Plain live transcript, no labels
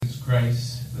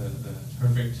Christ, the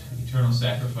perfect eternal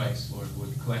sacrifice, Lord,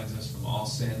 would cleanse us from all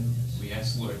sin. We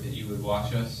ask, Lord, that you would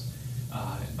wash us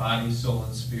in body, soul,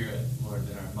 and spirit, Lord,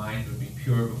 that our mind would be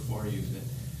pure before you, that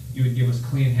you would give us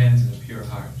clean hands and a pure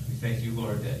heart. We thank you,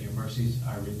 Lord, that your mercies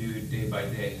are renewed day by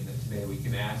day, and that today we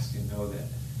can ask and know that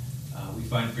we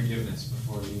find forgiveness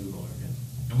before you, Lord.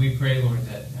 And we pray, Lord,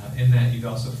 that in that you'd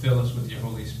also fill us with your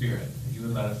Holy Spirit, that you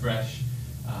would let a fresh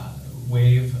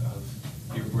wave of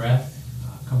your breath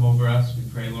come over us. We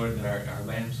pray, Lord, that our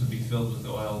lamps would be filled with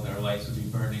oil, that our lights would be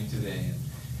burning today.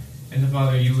 And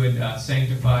Father, you would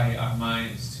sanctify our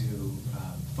minds to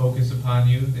focus upon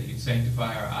you, that you'd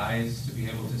sanctify our eyes to be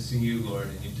able to see you, Lord,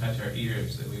 and you'd touch our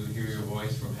ears, that we would hear your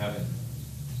voice from heaven.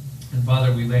 And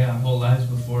Father, we lay our whole lives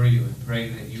before you and pray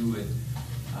that you would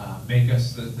make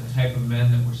us the type of men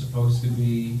that we're supposed to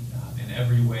be in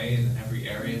every way and in every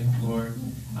area, Lord,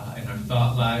 in our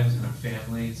thought lives, in our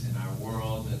families, in our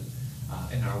world, and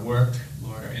in our work,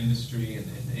 Lord, our industry, and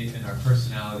in our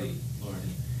personality, Lord.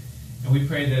 And we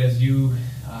pray that as you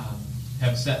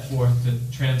have set forth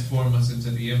to transform us into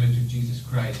the image of Jesus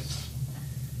Christ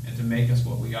and to make us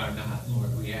what we are not,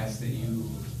 Lord, we ask that you,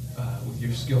 with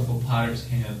your skillful potter's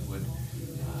hand, would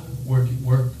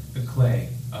work the clay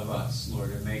of us, Lord,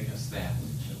 and make us that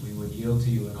we would yield to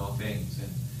you in all things.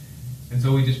 And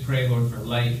so we just pray, Lord, for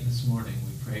light this morning.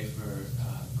 We pray for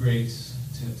grace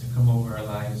to come over our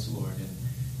lives, Lord,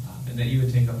 and that you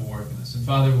would take up a work in us. And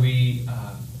Father, we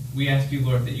ask you,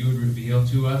 Lord, that you would reveal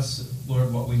to us,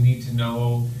 Lord, what we need to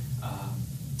know,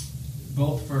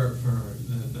 both for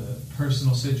the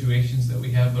personal situations that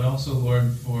we have, but also,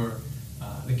 Lord, for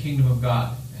the kingdom of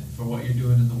God and for what you're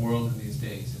doing in the world in these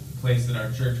days, and the place that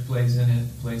our church plays in it,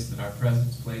 the place that our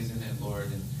presence plays in it,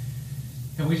 Lord.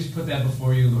 And we just put that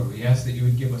before you, Lord. We ask that you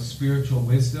would give us spiritual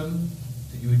wisdom,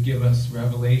 that you would give us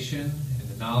revelation and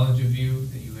the knowledge of you,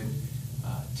 that you would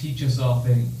teach us all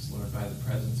things, Lord, by the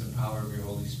presence and power of your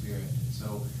Holy Spirit. And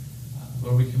so,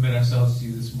 Lord, we commit ourselves to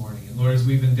you this morning. And Lord, as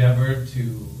we've endeavored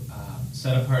to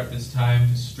set apart this time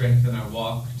to strengthen our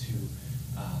walk, to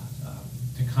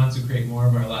consecrate more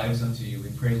of our lives unto you, we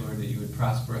pray, Lord, that you would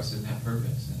prosper us in that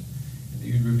purpose, and that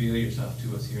you'd reveal yourself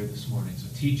to us here this morning. So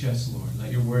teach us, Lord.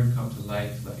 Let your word come to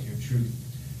life. Let your truth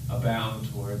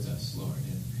abound towards us, Lord.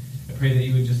 And I pray that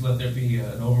you would just let there be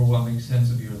an overwhelming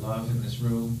sense of your love in this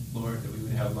room, Lord, that we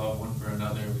would have love one for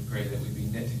another. We pray that we'd be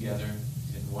knit together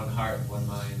in one heart, one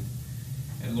mind.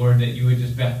 And Lord, that you would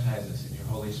just baptize us in your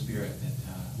Holy Spirit, that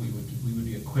we would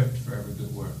be equipped for every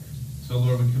good work. So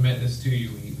Lord, we commit this to you.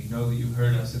 We know that you've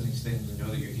heard us in these things. We know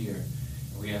that you're here.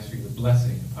 And we ask for your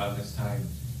blessing upon this time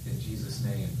in Jesus'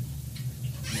 name.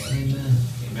 Amen.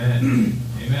 Amen.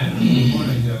 Amen. Good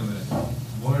morning, gentlemen.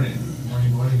 Good morning. Good morning,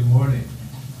 good morning, good morning.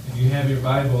 If you have your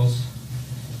Bibles,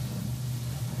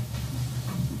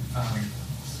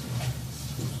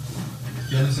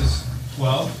 Genesis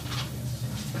 12,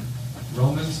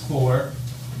 Romans 4,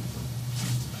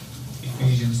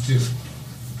 Ephesians 2.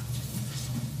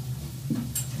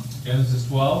 Genesis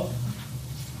 12,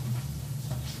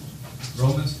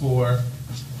 Romans 4,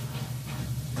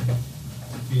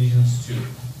 Ephesians 2.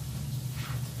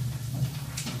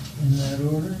 In that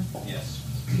order? Yes.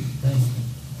 Thank you.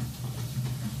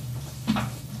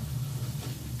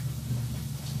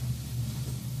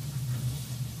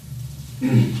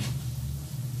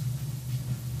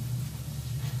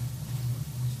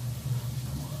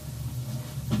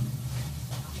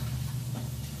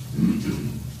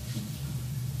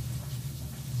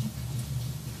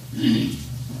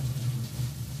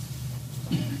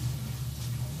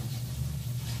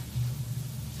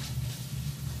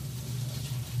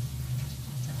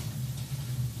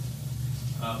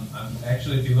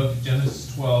 Actually, if you look at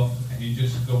Genesis 12 and you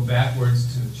just go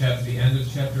backwards to the end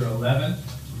of chapter 11,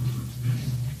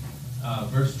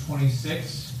 verse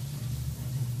 26,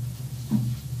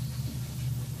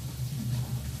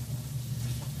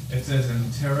 it says,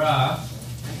 "And Terah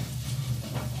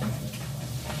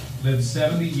lived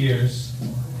 70 years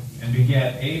and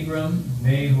begat Abram,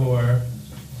 Nahor,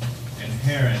 and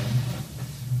Haran.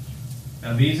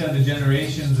 Now these are the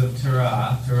generations of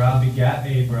Terah. Terah begat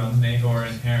Abram, Nahor,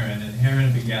 and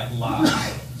Haran begat Lot."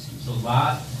 So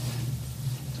Lot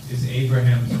is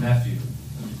Abraham's nephew.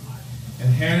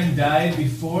 "And Haran died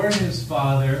before his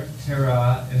father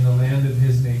Terah in the land of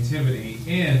his nativity,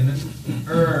 in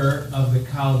Ur of the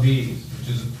Chaldees," which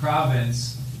is a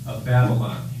province of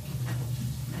Babylon,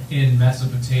 in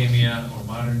Mesopotamia or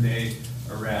modern-day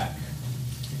Iraq.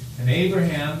 "And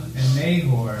Abraham and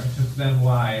Nahor took them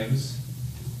wives.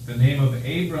 The name of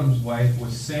Abram's wife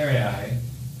was Sarai,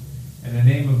 and the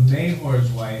name of Nahor's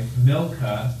wife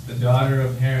Milcah, the daughter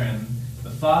of Haran, the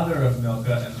father of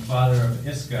Milcah and the father of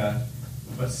Iscah.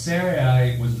 But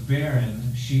Sarai was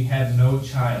barren, she had no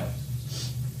child.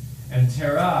 And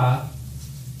Terah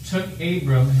took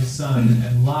Abram his son,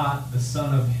 and Lot the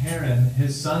son of Haran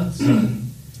his son's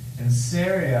son, and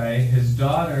Sarai his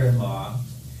daughter-in-law,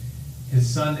 his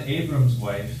son Abram's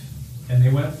wife, and they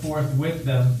went forth with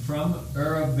them from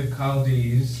Ur of the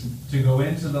Chaldees to go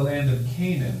into the land of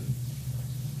Canaan.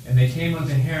 And they came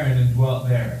unto Haran and dwelt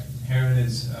there. Haran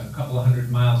is a couple of 100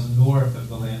 miles north of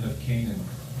the land of Canaan.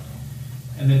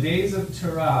 And the days of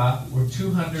Terah were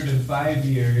 205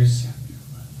 years,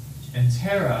 and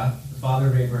Terah, the father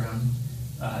of Abraham,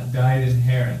 died in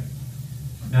Haran.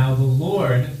 Now the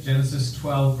Lord, Genesis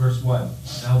 12, verse 1,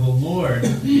 now the Lord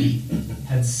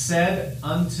had said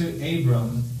unto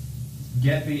Abram,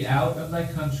 Get thee out of thy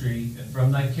country, and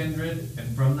from thy kindred,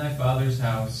 and from thy father's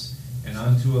house, and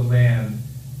unto a land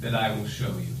that I will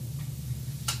show you.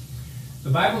 The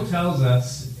Bible tells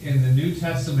us in the New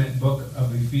Testament book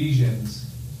of Ephesians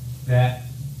that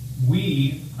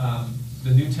we,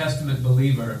 the New Testament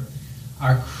believer,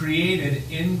 are created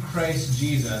in Christ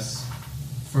Jesus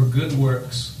for good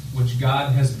works, which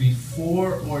God has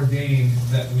before ordained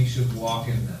that we should walk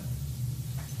in them.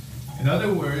 In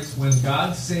other words, when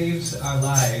God saves our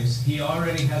lives, He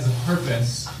already has a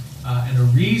purpose and a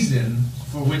reason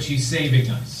for which He's saving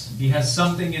us. He has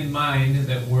something in mind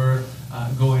that we're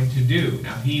going to do.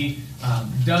 Now, He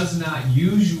does not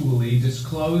usually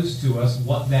disclose to us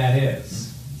what that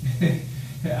is.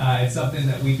 It's something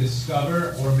that we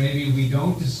discover, or maybe we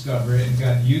don't discover it, and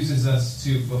God uses us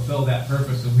to fulfill that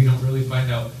purpose, and we don't really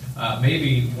find out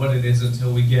maybe what it is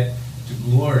until we get to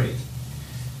glory.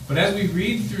 But as we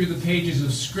read through the pages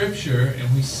of Scripture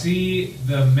and we see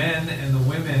the men and the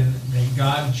women that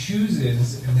God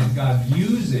chooses and that God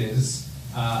uses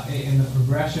in the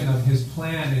progression of His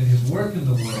plan and His work in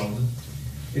the world,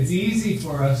 it's easy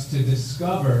for us to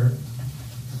discover,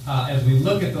 as we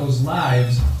look at those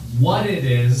lives, what it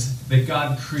is that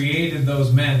God created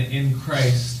those men in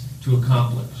Christ to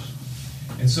accomplish.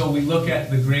 And so we look at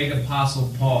the great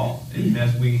apostle Paul, and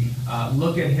as we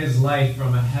look at his life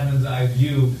from a heaven's eye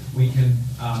view, we can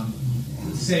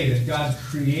say that God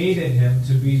created him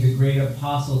to be the great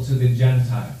apostle to the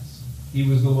Gentiles. He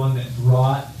was the one that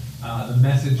brought the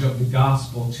message of the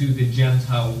gospel to the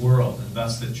Gentile world, and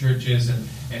thus the churches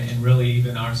and really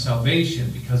even our salvation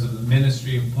because of the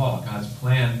ministry of Paul, God's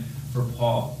plan for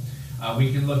Paul.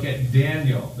 We can look at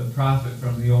Daniel, the prophet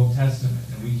from the Old Testament,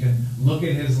 and we can look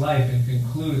at his life and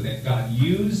conclude that God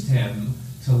used him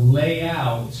to lay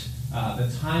out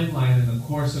the timeline and the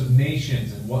course of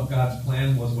nations and what God's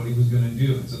plan was, what He was going to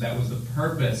do. And so that was the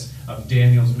purpose of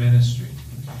Daniel's ministry.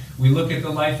 We look at the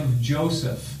life of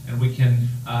Joseph, and we can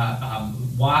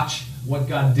watch what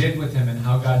God did with him and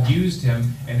how God used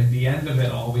him. And at the end of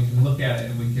it all, we can look at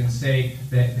it and we can say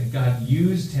that God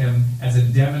used him as a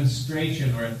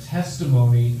demonstration or a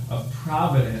testimony of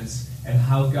providence and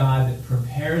how God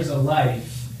prepares a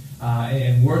life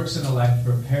and works in a life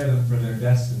to prepare them for their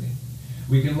destiny.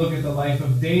 We can look at the life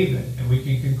of David, and we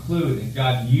can conclude that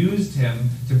God used him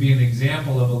to be an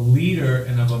example of a leader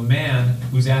and of a man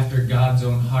who's after God's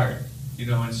own heart.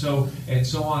 And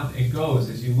so on it goes.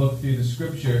 As you look through the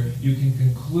Scripture, you can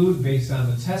conclude based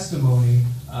on the testimony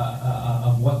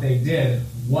of what they did,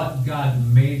 what God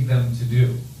made them to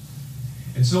do.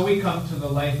 And so we come to the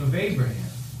life of Abraham.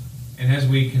 And as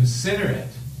we consider it,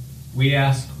 we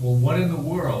ask, well, what in the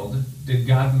world did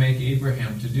God make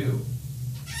Abraham to do?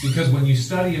 Because when you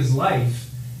study his life,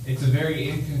 it's a very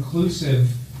inconclusive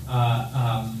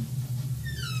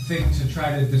thing to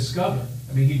try to discover.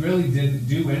 I mean, he really didn't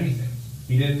do anything.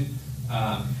 He didn't.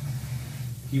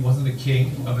 He wasn't a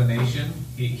king of a nation.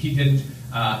 He didn't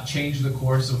change the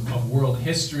course of world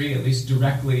history, at least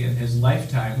directly in his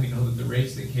lifetime. We know that the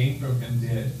race that came from him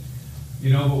did.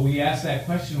 But we ask that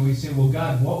question. We say, well,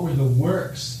 God, what were the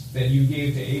works that you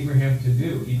gave to Abraham to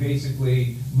do? He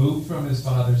basically moved from his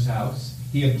father's house.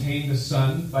 He obtained a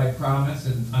son by promise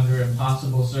and under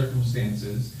impossible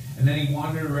circumstances. And then he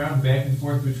wandered around back and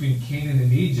forth between Canaan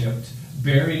and Egypt,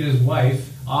 buried his wife,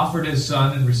 offered his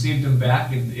son, and received him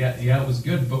back. And yeah, it was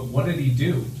good. But what did he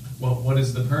do? Well, what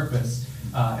is the purpose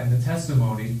and the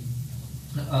testimony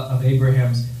of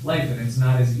Abraham's life? And it's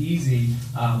not as easy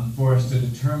for us to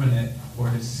determine it or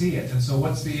to see it. And so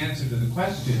what's the answer to the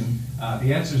question?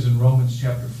 The answer is in Romans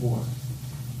chapter 4.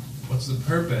 What's the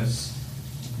purpose?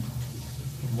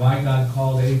 Why God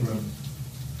called Abram?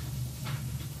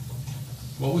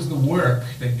 What was the work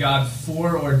that God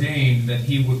foreordained that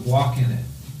he would walk in it?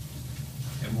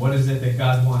 And what is it that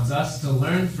God wants us to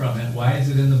learn from it? Why is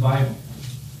it in the Bible?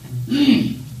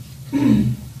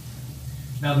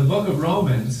 Now, the book of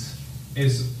Romans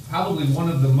is probably one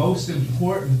of the most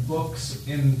important books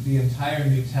in the entire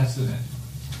New Testament.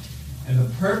 And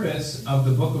the purpose of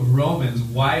the book of Romans,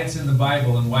 why it's in the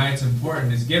Bible and why it's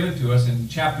important, is given to us in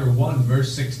chapter 1,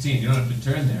 verse 16. You don't have to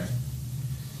turn there.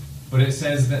 But it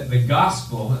says that the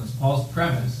gospel, and it's Paul's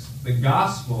premise, the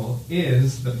gospel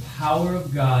is the power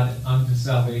of God unto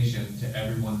salvation to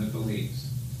everyone that believes.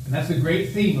 And that's the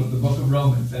great theme of the book of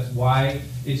Romans. That's why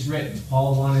it's written.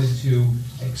 Paul wanted to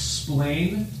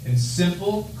explain in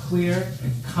simple, clear,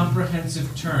 and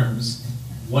comprehensive terms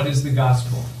what is the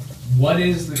gospel. What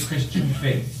is the Christian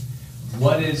faith?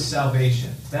 What is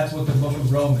salvation? That's what the book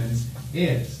of Romans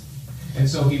is. And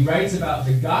so he writes about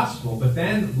the gospel, but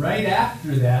then right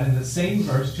after that, in the same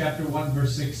verse, chapter 1,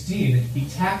 verse 16, he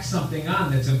tacks something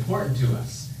on that's important to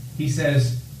us. He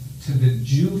says, to the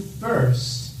Jew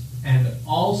first, and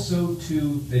also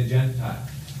to the Gentile.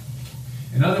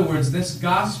 In other words, this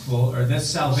gospel, or this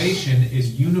salvation,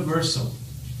 is universal.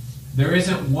 There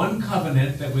isn't one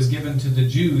covenant that was given to the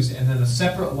Jews and then a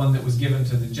separate one that was given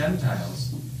to the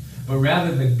Gentiles, but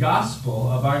rather the gospel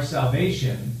of our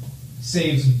salvation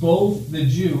saves both the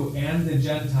Jew and the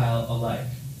Gentile alike.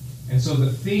 And so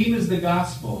the theme is the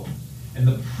gospel, and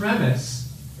the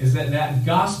premise is that that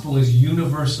gospel is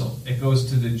universal. It goes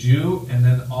to the Jew and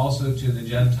then also to the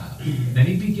Gentile. And then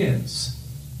he begins,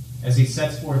 as he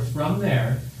sets forth from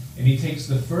there, and he takes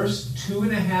the first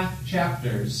 2.5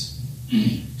 chapters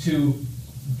to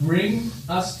bring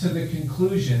us to the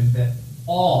conclusion that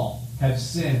all have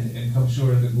sinned and come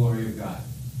short of the glory of God.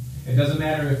 It doesn't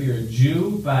matter if you're a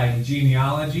Jew by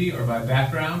genealogy or by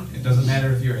background. It doesn't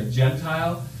matter if you're a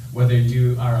Gentile, whether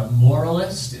you are a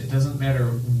moralist. It doesn't matter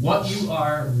what you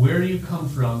are, where you come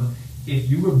from.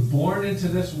 If you were born into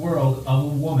this world of a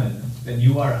woman, then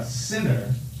you are a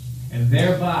sinner, and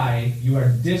thereby you are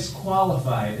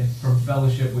disqualified from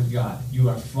fellowship with God. You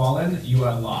are fallen, you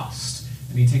are lost.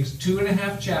 And he takes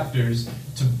 2.5 chapters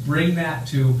to bring that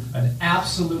to an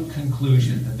absolute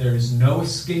conclusion, that there is no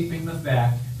escaping the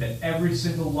fact that every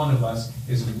single one of us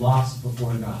is lost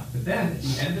before God. But then, at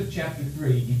the end of chapter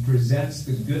 3, he presents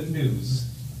the good news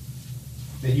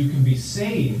that you can be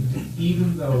saved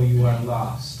even though you are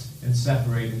lost and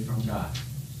separated from God.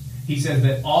 He says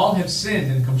that all have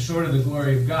sinned and come short of the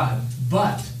glory of God,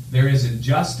 but there is a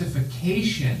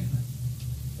justification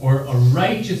or a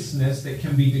righteousness that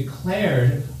can be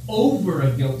declared over a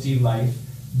guilty life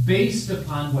based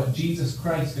upon what Jesus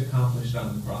Christ accomplished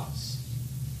on the cross.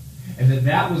 And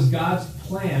that was God's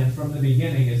plan from the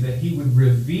beginning, is that he would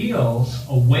reveal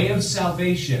a way of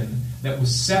salvation that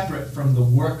was separate from the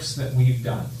works that we've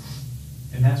done.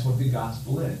 And that's what the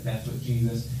gospel is. That's what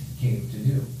Jesus came to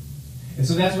do. And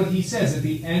so that's what he says at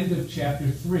the end of chapter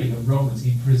 3 of Romans.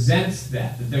 He presents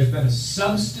that there's been a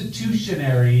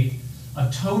substitutionary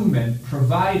atonement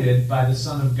provided by the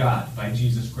Son of God, by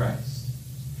Jesus Christ.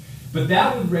 But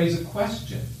that would raise a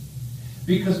question,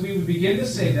 because we would begin to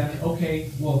say then,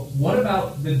 okay, well, what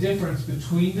about the difference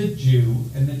between the Jew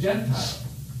and the Gentile?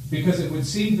 Because it would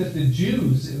seem that the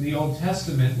Jews in the Old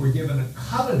Testament were given a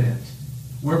covenant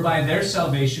whereby their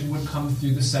salvation would come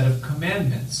through the set of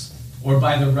commandments, or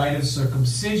by the rite of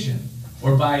circumcision,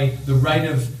 or by the rite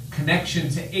of connection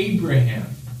to Abraham,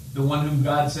 the one whom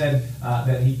God said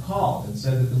that he called, and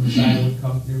said that the Messiah would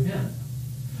come through him.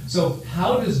 So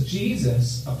how does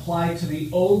Jesus apply to the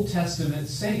Old Testament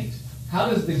saint? How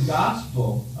does the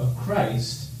gospel of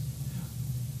Christ,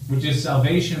 which is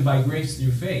salvation by grace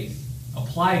through faith,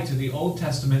 apply to the Old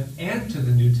Testament and to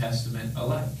the New Testament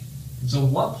alike? And so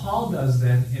what Paul does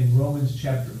then in Romans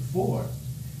chapter 4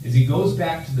 is he goes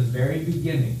back to the very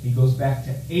beginning. He goes back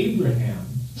to Abraham,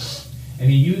 and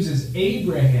he uses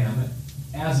Abraham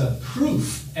as a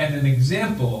proof and an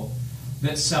example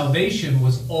that salvation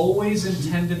was always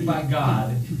intended by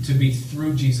God to be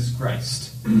through Jesus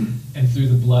Christ and through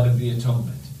the blood of the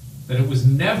atonement. That it was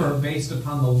never based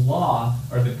upon the law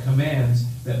or the commands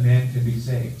that man could be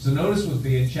saved. So notice with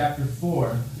me in chapter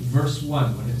 4, verse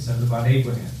 1, when it says about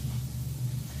Abraham.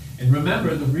 And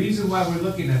remember, the reason why we're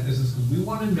looking at this is because we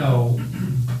want to know,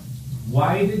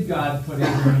 why did God put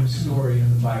Abraham's story in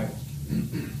the Bible?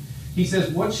 He says,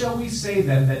 what shall we say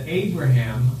then that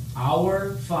Abraham,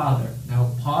 our father... Now,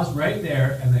 pause right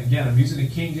there, and again, I'm using the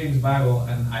King James Bible,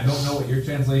 and I don't know what your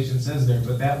translation says there,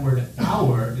 but that word,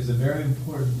 our, is a very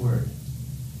important word.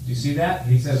 Do you see that?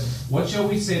 He says, what shall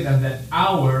we say then that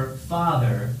our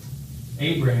father,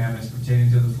 Abraham, as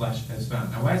pertaining to the flesh, has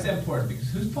found? Now, why is that important? Because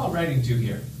who's Paul writing to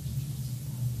here?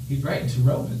 He's writing to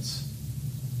Romans,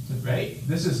 right?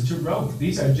 This is to Rome.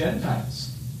 These are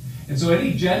Gentiles. And so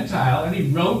any Gentile, any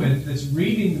Roman that's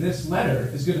reading this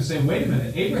letter is going to say, wait a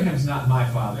minute, Abraham's not my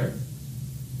father.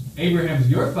 Abraham's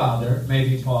your father,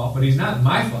 maybe, Paul, but he's not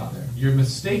my father. You're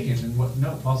mistaken in what...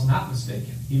 No, Paul's not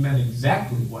mistaken. He meant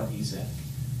exactly what he said.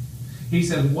 He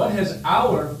said, what has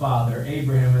our father,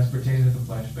 Abraham, as pertaining to the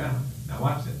flesh found? Now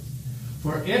watch this.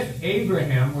 For if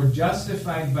Abraham were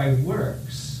justified by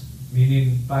works,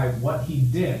 meaning by what he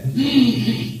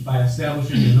did, by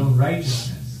establishing his own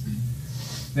righteousness,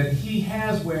 then he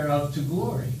has whereof to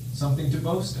glory, something to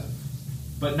boast of,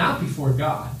 but not before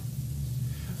God.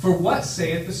 For what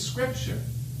saith the Scripture?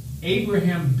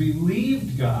 Abraham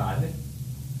believed God,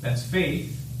 that's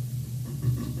faith,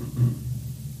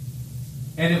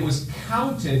 and it was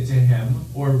counted to him,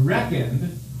 or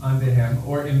reckoned unto him,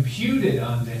 or imputed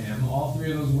unto him. All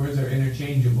three of those words are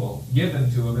interchangeable.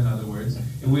 Given to him, in other words.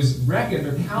 It was reckoned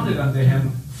or counted unto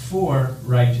him for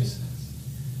righteousness.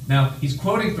 Now, he's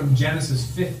quoting from Genesis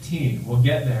 15. We'll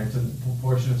get there to the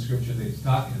portion of Scripture that he's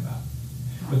talking about.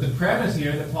 But the premise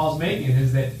here that Paul's making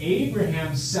is that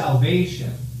Abraham's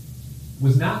salvation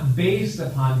was not based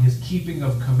upon his keeping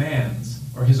of commands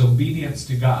or his obedience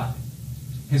to God.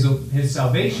 His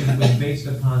salvation was based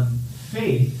upon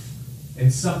faith in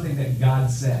something that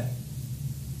God said.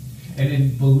 And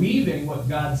in believing what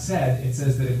God said, it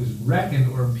says that it was reckoned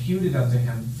or imputed unto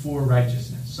him for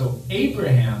righteousness. So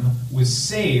Abraham was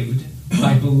saved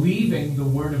by believing the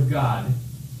word of God,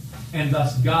 and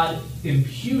thus God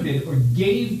imputed or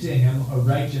gave to him a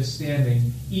righteous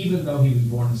standing, even though he was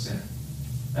born a sinner.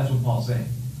 That's what Paul's saying.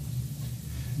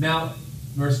 Now,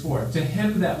 verse 4, to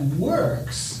him that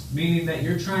works, meaning that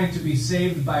you're trying to be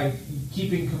saved by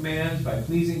keeping commands, by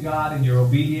pleasing God in your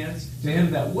obedience, to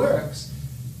him that works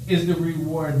is the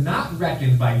reward not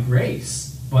reckoned by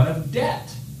grace, but of debt.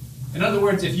 In other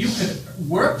words, if you could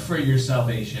work for your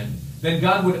salvation, then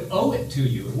God would owe it to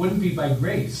you. It wouldn't be by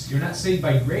grace. You're not saved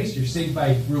by grace, you're saved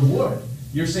by reward.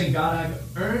 You're saying, God,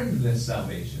 I've earned this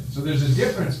salvation. So there's a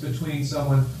difference between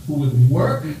someone who would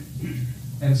work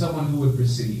and someone who would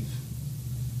receive.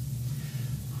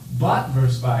 But,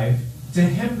 verse 5, to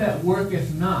him that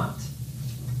worketh not,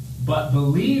 but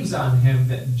believes on him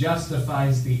that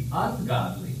justifies the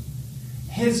ungodly,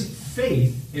 his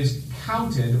faith is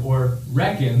counted or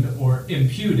reckoned or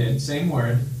imputed, same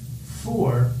word,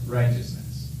 for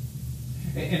righteousness.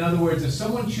 In other words, if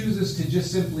someone chooses to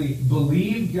just simply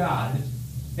believe God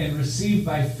and receive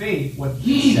by faith what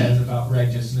he says about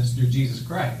righteousness through Jesus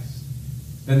Christ,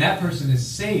 then that person is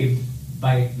saved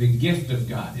by the gift of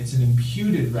God. It's an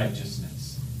imputed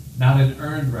righteousness, not an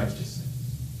earned righteousness.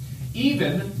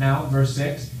 Even, now, verse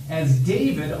 6, as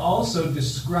David also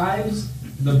describes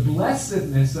the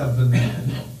blessedness of the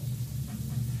man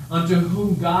unto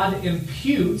whom God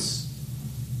imputes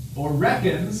or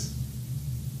reckons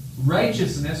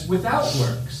righteousness without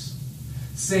works,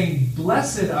 saying,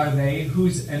 blessed are they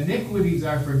whose iniquities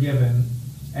are forgiven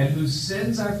and whose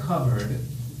sins are covered.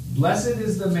 Blessed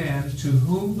is the man to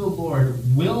whom the Lord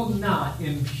will not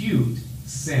impute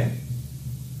sin.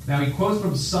 Now he quotes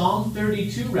from Psalm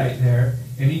 32 right there,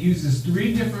 and he uses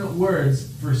three different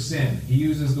words for sin. He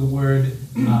uses the word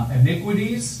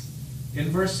iniquities in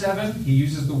verse 7. He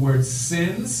uses the word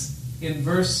sins in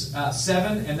verse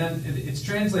 7, and then it's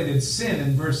translated sin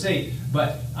in verse 8.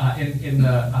 But in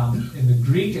the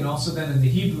Greek and also then in the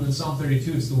Hebrew in Psalm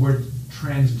 32, it's the word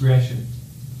transgression.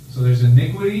 So there's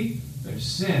iniquity, there's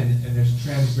sin, and there's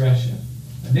transgression.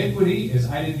 Iniquity is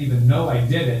I didn't even know I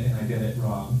did it, and I did it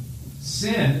wrong.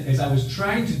 Sin is I was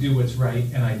trying to do what's right,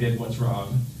 and I did what's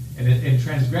wrong. And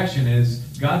transgression is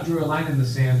God drew a line in the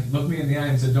sand, looked me in the eye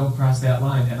and said, don't cross that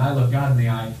line. And I looked God in the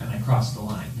eye, and I crossed the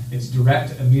line. It's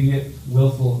direct, immediate,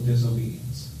 willful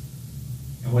disobedience.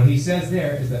 And what he says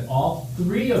there is that all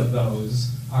three of those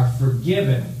are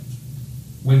forgiven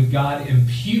when God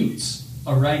imputes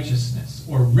a righteousness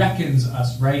or reckons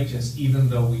us righteous even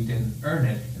though we didn't earn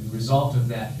it. And the result of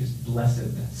that is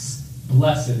blessedness.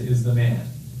 Blessed is the man.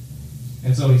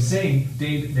 And so he's saying,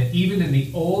 David, that even in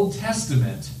the Old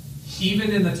Testament, even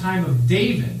in the time of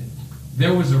David,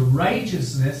 there was a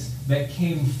righteousness that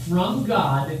came from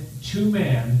God to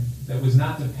man that was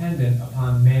not dependent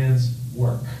upon man's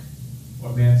work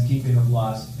or man's keeping of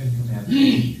laws and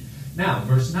commandments. Now,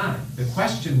 verse 9. The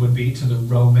question would be to the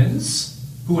Romans,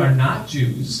 who are not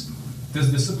Jews,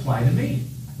 does this apply to me?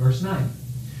 Verse 9.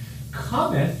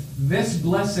 Cometh this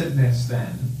blessedness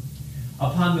then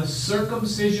upon the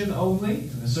circumcision only?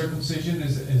 And the circumcision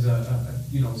is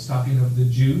it's talking of the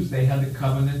Jews. They had the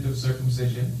covenant of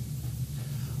circumcision.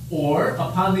 Or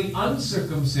upon the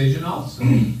uncircumcision also.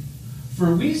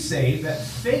 For we say that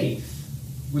faith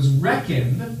was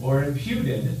reckoned or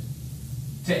imputed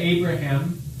to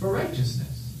Abraham for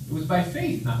righteousness. It was by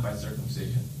faith, not by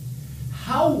circumcision.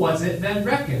 How was it then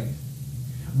reckoned?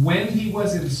 When he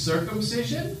was in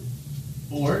circumcision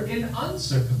or in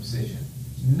uncircumcision.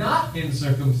 Not in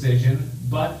circumcision,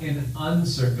 but in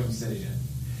uncircumcision.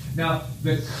 Now,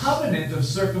 the covenant of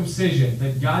circumcision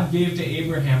that God gave to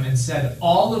Abraham and said,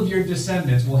 all of your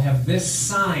descendants will have this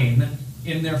sign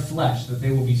in their flesh, that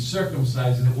they will be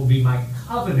circumcised, and it will be my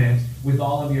covenant with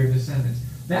all of your descendants.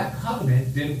 That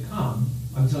covenant didn't come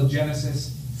until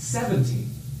Genesis 17.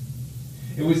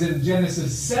 It was in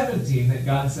Genesis 17 that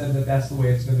God said that that's the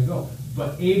way it's going to go.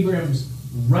 But Abraham's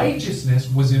righteousness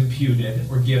was imputed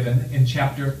or given in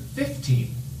chapter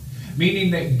 15.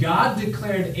 Meaning that God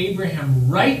declared Abraham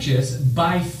righteous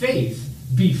by faith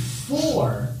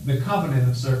before the covenant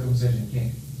of circumcision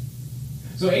came.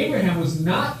 So Abraham was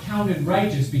not counted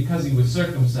righteous because he was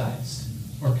circumcised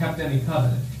or kept any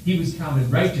covenant. He was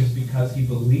counted righteous because he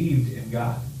believed in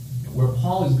God. And where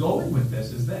Paul is going with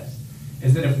this is that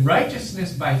if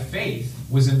righteousness by faith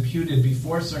was imputed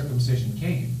before circumcision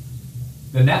came,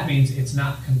 then that means it's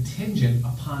not contingent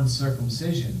upon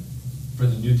circumcision for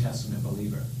the New Testament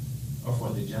believer or for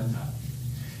the Gentile.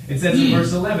 It says in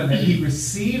verse 11 that he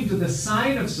received the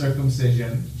sign of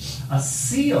circumcision, a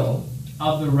seal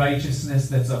of the righteousness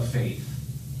that's of faith,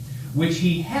 which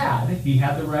he had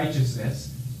the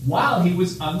righteousness, while he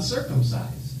was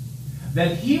uncircumcised,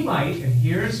 that he might, and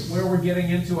here's where we're getting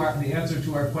into the answer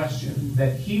to our question,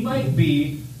 that he might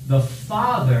be the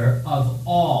father of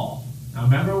all. Now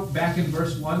remember back in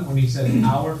verse 1 when he said,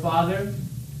 our Father?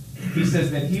 He says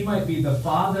that he might be the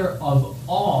father of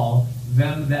all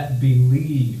them that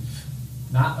believe,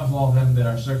 not of all them that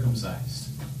are circumcised,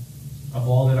 of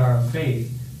all that are of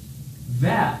faith,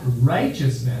 that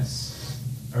righteousness,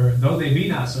 or though they be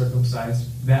not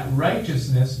circumcised, that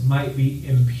righteousness might be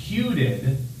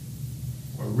imputed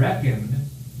or reckoned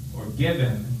or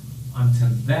given unto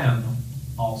them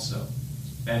also.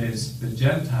 That is, the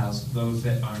Gentiles, those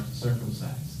that aren't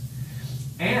circumcised.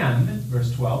 And,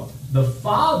 verse 12, the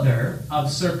father of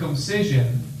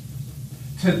circumcision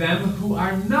to them who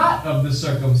are not of the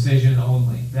circumcision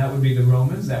only. That would be the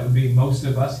Romans. That would be most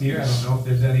of us here. I don't know if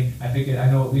there's any. I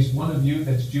know at least one of you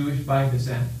that's Jewish by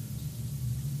descent.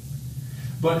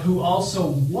 But who also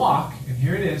walk, and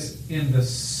here it is, in the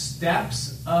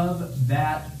steps of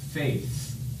that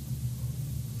faith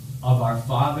of our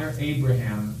father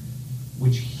Abraham,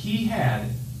 which he had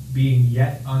being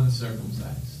yet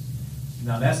uncircumcised.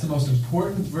 Now that's the most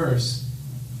important verse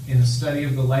in the study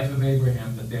of the life of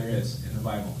Abraham that there is in the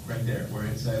Bible, right there, where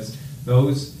it says,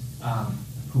 those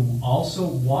who also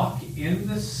walk in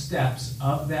the steps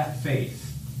of that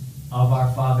faith of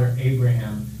our father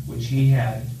Abraham, which he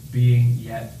had being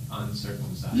yet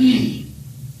uncircumcised.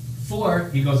 For,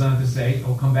 he goes on to say,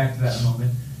 we'll come back to that in a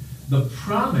moment, the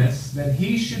promise that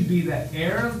he should be the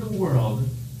heir of the world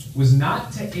was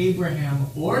not to Abraham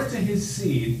or to his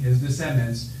seed, his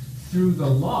descendants, through the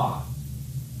law,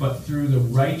 but through the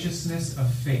righteousness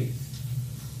of faith.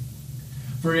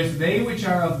 For if they which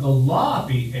are of the law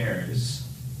be heirs,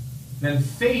 then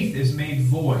faith is made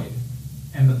void,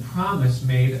 and the promise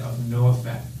made of no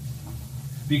effect.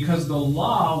 Because the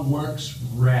law works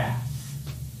wrath.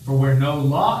 For where no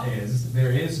law is,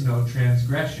 there is no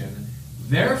transgression.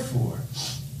 Therefore,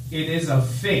 it is of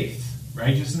faith,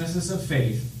 righteousness is of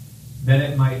faith, that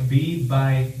it might be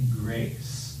by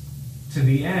grace, to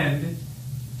the end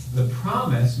the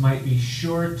promise might be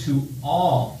sure to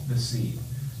all the seed,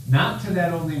 not to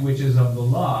that only which is of the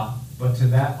law, but to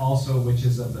that also which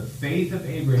is of the faith of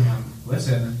Abraham,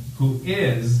 listen, who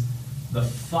is the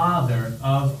father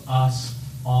of us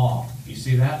all. You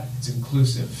see that? It's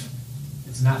inclusive.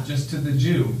 It's not just to the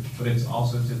Jew, but it's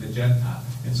also to the Gentile.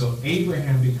 And so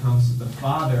Abraham becomes the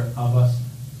father of us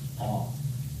all.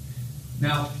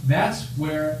 Now, that's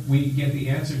where we get the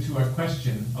answer to our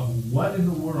question of what in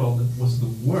the world was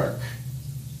the work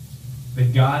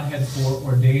that God had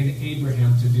foreordained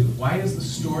Abraham to do. Why is the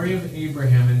story of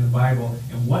Abraham in the Bible,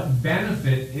 and what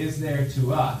benefit is there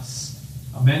to us,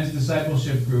 a men's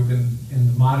discipleship group in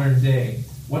the modern day?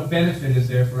 What benefit is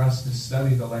there for us to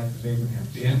study the life of Abraham?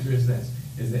 The answer is this,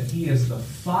 is that he is the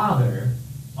father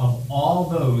of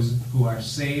all those who are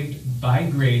saved by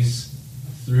grace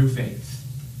through faith.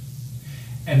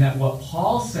 And that what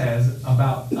Paul says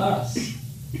about us,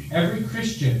 every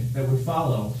Christian that would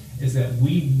follow, is that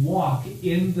we walk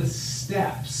in the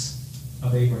steps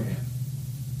of Abraham.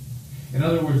 In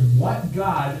other words, what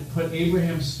God put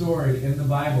Abraham's story in the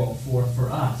Bible for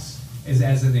us is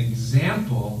as an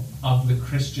example of the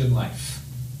Christian life.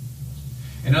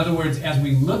 In other words, as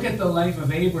we look at the life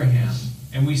of Abraham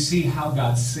and we see how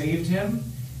God saved him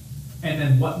and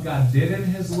then what God did in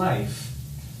his life,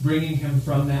 bringing him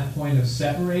from that point of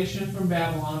separation from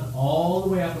Babylon all the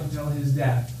way up until his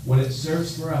death. What it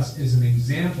serves for us is an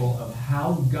example of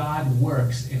how God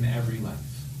works in every life.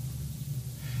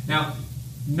 Now,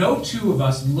 no two of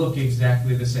us look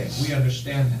exactly the same. We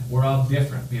understand that. We're all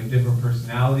different. We have different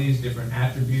personalities, different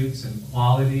attributes and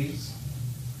qualities.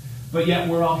 But yet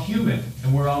we're all human,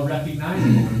 and we're all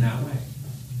recognizable in that way.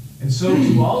 And so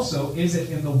too also is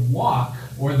it in the walk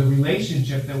or the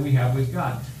relationship that we have with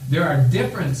God. There are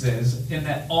differences in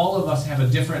that all of us have a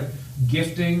different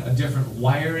gifting, a different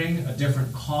wiring, a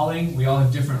different calling. We all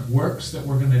have different works that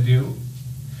we're going to do.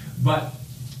 But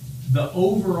the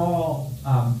overall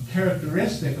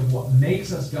characteristic of what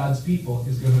makes us God's people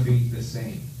is going to be the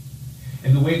same.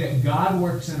 And the way that God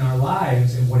works in our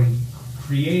lives and what he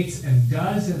creates and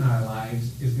does in our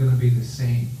lives is going to be the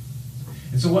same.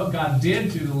 And so what God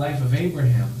did through the life of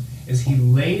Abraham is he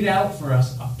laid out for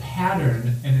us a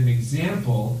pattern and an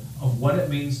example of what it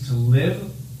means to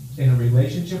live in a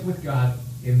relationship with God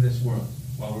in this world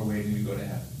while we're waiting to go to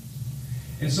heaven.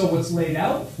 And so what's laid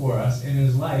out for us in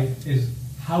his life is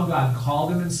how God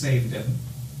called him and saved him,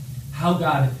 how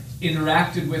God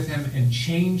interacted with him and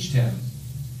changed him,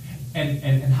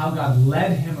 and how God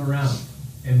led him around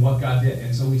in what God did.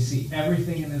 And so we see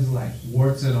everything in his life,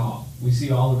 warts and all. We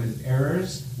see all of his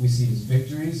errors. We see his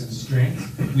victories and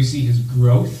strengths. We see his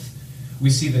growth. We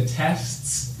see the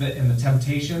tests and the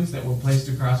temptations that were placed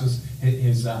across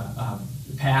his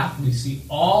path. We see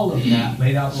all of that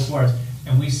laid out before us.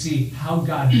 And we see how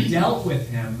God dealt with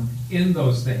him in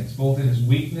those things, both in his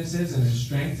weaknesses and his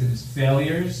strengths and his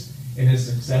failures and his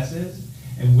successes,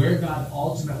 and where God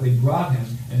ultimately brought him.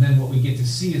 And then what we get to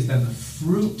see is then the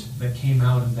fruit that came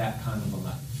out of that kind of a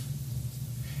life.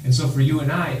 And so for you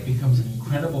and I, it becomes an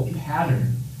incredible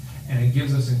pattern, and it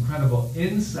gives us incredible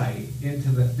insight into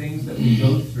the things that we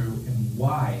go through and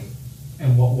why,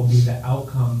 and what will be the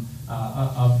outcome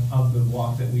of the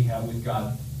walk that we have with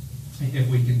God if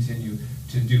we continue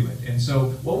to do it. And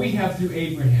so what we have through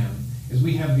Abraham is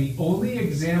we have the only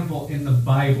example in the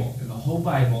Bible, in the whole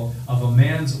Bible, of a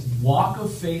man's walk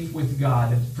of faith with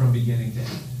God from beginning to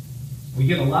end. We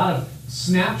get a lot of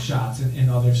snapshots in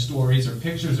other stories or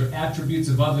pictures or attributes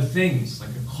of other things, like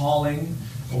a calling,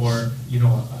 or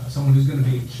someone who's going to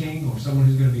be a king, or someone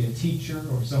who's going to be a teacher,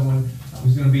 or someone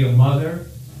who's going to be a mother.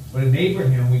 But in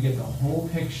Abraham, we get the whole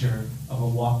picture of a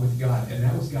walk with God, and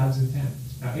that was God's intent.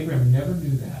 Now, Abraham never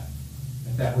knew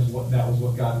that was what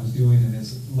God was doing in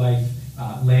his life,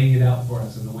 laying it out for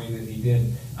us in the way that he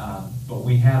did. But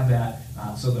we have that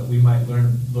so that we might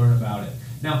learn about it.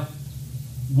 Now,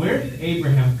 where did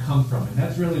Abraham come from? And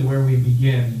that's really where we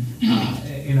begin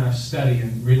in our study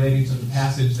and relating to the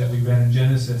passage that we read in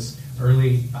Genesis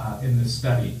early in the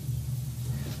study.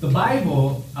 The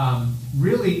Bible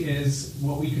really is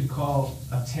what we could call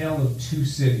a tale of two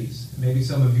cities. Maybe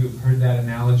some of you have heard that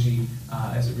analogy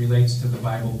as it relates to the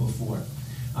Bible before.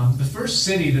 The first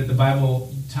city that the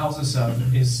Bible tells us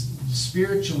of is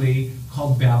spiritually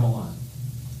called Babylon.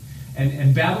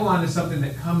 And Babylon is something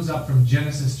that comes up from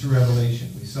Genesis to Revelation.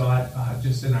 We saw it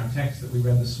just in our text that we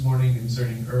read this morning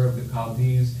concerning Ur of the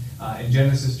Chaldees. In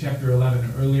Genesis chapter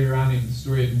 11, earlier on in the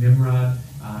story of Nimrod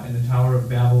and the Tower of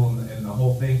Babel and the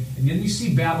whole thing. And then you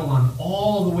see Babylon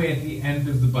all the way at the end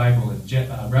of the Bible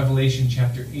in Revelation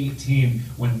chapter 18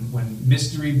 when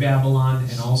Mystery Babylon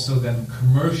and also then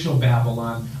commercial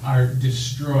Babylon are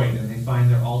destroyed and they find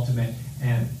their ultimate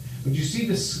end. But you see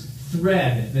this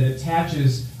thread that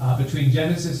attaches between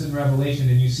Genesis and Revelation,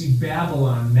 and you see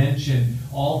Babylon mentioned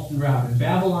all throughout. And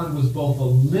Babylon was both a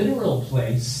literal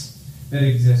place that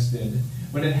existed,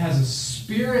 but it has a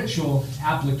spiritual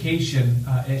application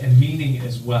and meaning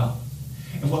as well.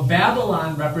 And what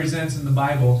Babylon represents in the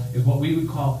Bible is what we would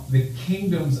call the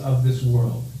kingdoms of this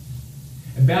world.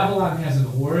 And Babylon has an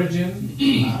origin.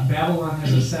 Babylon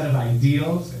has a set of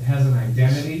ideals. It has an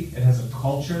identity. It has a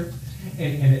culture.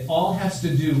 And it all has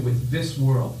to do with this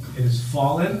world. It is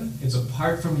fallen. It's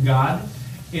apart from God.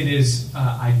 It is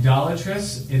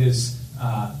idolatrous. It is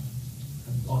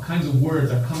all kinds of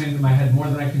words are coming into my head more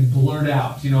than I can blurt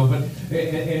out. But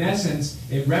in essence,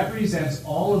 it represents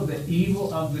all of the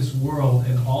evil of this world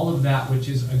and all of that which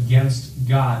is against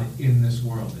God in this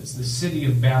world. It's the city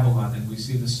of Babylon, and we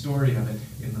see the story of it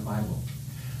in the Bible.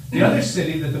 The other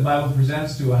city that the Bible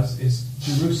presents to us is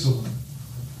Jerusalem.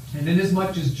 And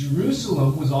inasmuch as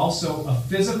Jerusalem was also a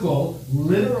physical,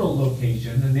 literal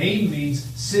location, the name means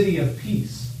city of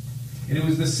peace. And it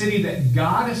was the city that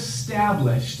God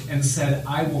established and said,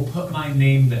 I will put my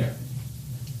name there.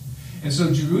 And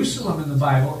so Jerusalem in the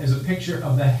Bible is a picture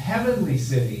of the heavenly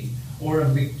city or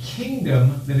of the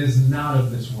kingdom that is not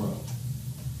of this world.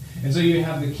 And so you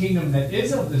have the kingdom that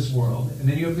is of this world, and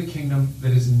then you have the kingdom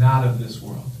that is not of this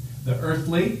world. The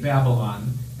earthly,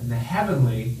 Babylon, and the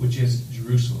heavenly, which is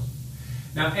Jerusalem.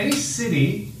 Now, any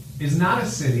city is not a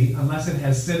city unless it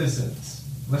has citizens.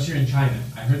 Unless you're in China.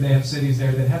 I heard they have cities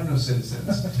there that have no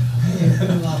citizens.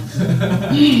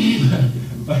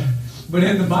 But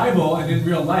in the Bible and in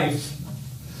real life,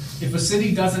 if a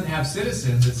city doesn't have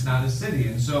citizens, it's not a city.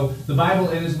 And so the Bible,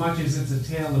 in as much as it's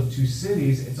a tale of two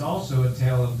cities, it's also a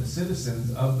tale of the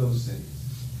citizens of those cities.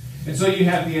 And so you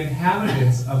have the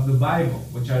inhabitants of the Bible,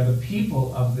 which are the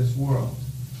people of this world.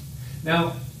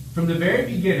 Now, from the very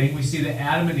beginning, we see that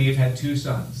Adam and Eve had two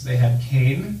sons. They had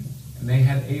Cain and they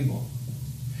had Abel.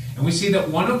 And we see that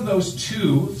one of those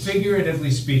two,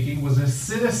 figuratively speaking, was a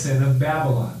citizen of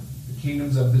Babylon, the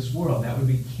kingdoms of this world. That would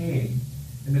be Cain.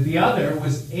 And that the other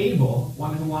was Abel,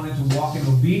 one who wanted to walk in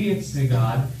obedience to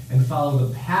God and follow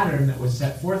the pattern that was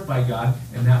set forth by God,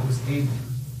 and that was Abel.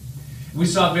 We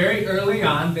saw very early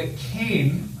on that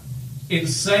Cain,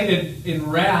 incited in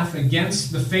wrath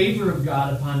against the favor of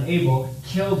God upon Abel,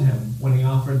 killed him when he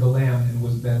offered the lamb and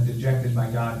was then dejected by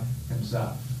God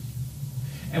himself.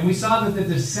 And we saw that the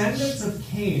descendants of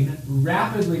Cain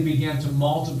rapidly began to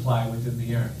multiply within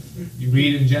the earth. You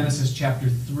read in Genesis chapter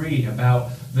 3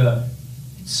 about the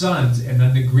sons and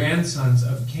then the grandsons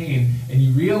of Cain, and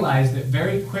you realize that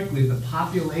very quickly the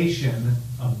population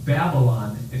of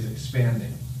Babylon is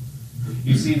expanding.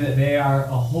 You see that they are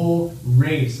a whole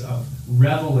race of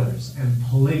revelers and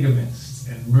polygamists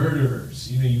and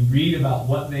murderers. You read about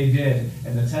what they did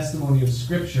and the testimony of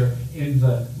Scripture in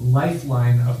the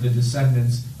lifeline of the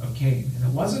descendants of Cain. And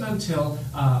it wasn't until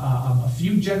a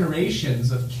few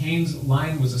generations of Cain's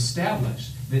line was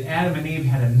established that Adam and Eve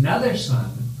had another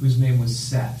son whose name was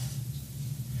Seth.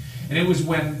 And it was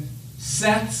when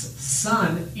Seth's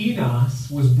son Enos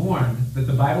was born that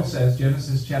the Bible says,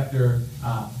 Genesis chapter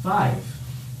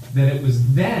 5, that it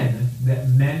was then that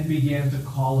men began to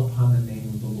call upon the name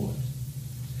of the Lord.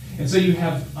 And so you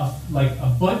have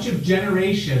a bunch of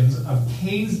generations of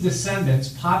Cain's descendants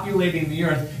populating the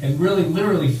earth and really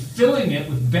literally filling it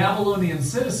with Babylonian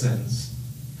citizens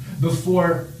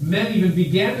before men even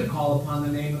began to call upon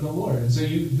the name of the Lord. And so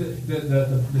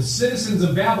the citizens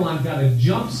of Babylon got a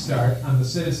jump start on the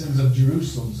citizens of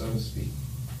Jerusalem, so to speak.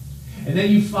 And then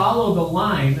you follow the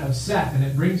line of Seth, and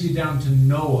it brings you down to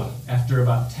Noah after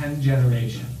about 10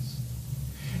 generations.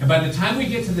 And by the time we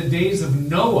get to the days of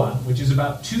Noah, which is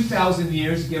about 2,000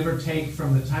 years, give or take,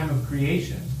 from the time of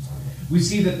creation, we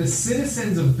see that the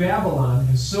citizens of Babylon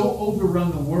have so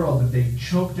overrun the world that they've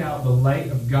choked out the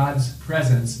light of God's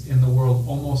presence in the world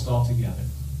almost altogether.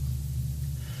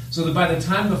 So that by the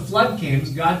time the flood came,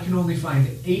 God can only find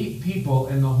 8 people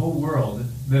in the whole world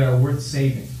that are worth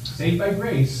saving. Saved by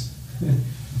grace,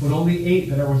 but only 8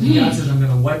 that are worth it. God says, I'm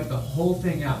going to wipe the whole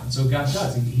thing out. And so God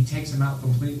does. He takes them out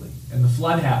completely. And the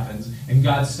flood happens, and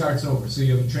God starts over. So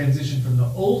you have a transition from the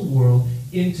old world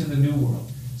into the new world.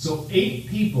 So 8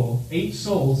 people, 8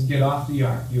 souls get off the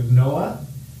ark. You have Noah,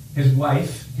 his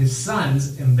wife, his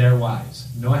sons, and their wives.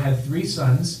 Noah had 3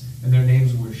 sons, and their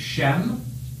names were Shem,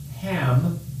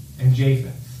 Ham, and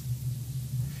Japheth.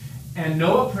 And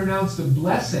Noah pronounced a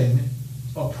blessing,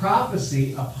 a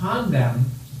prophecy upon them,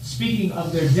 speaking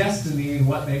of their destiny and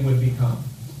what they would become.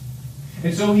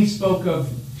 And so he spoke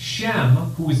of Shem,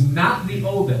 who was not the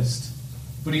oldest,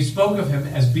 but he spoke of him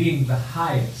as being the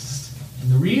highest.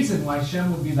 And the reason why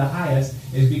Shem would be the highest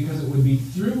is because it would be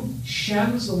through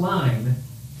Shem's line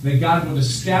that God would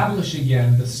establish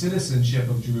again the citizenship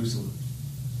of Jerusalem.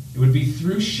 It would be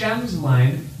through Shem's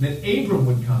line that Abram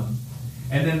would come,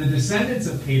 and then the descendants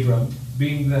of Abram,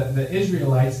 being the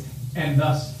Israelites, and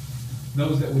thus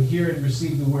those that would hear and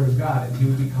receive the word of God, and he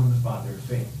would become the father of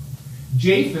faith.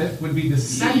 Japheth would be the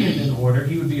second in order.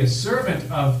 He would be a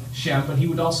servant of Shem, but he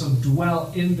would also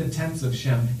dwell in the tents of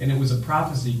Shem. And it was a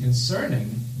prophecy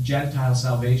concerning Gentile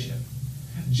salvation.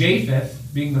 Japheth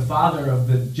being the father of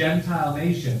the Gentile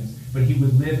nations, but he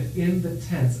would live in the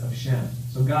tents of Shem.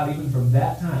 So God, even from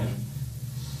that time,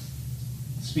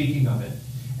 speaking of it.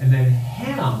 And then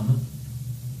Ham,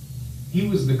 he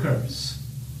was the curse.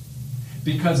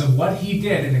 Because of what he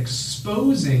did in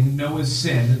exposing Noah's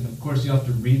sin. And of course, you'll have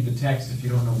to read the text if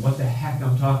you don't know what the heck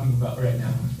I'm talking about right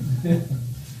now.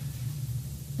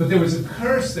 But there was a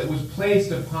curse that was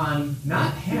placed upon,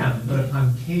 not Ham, but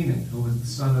upon Canaan, who was the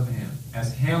son of Ham.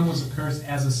 As Ham was a curse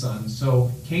as a son,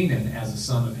 so Canaan as a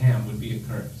son of Ham would be a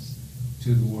curse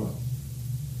to the world.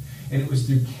 And it was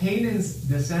through Canaan's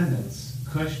descendants,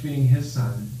 Cush being his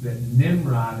son, that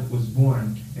Nimrod was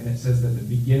born. And it says that the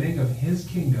beginning of his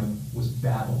kingdom was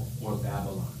Babel, or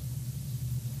Babylon.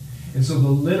 And so the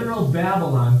literal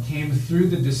Babylon came through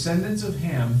the descendants of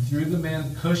Ham, through the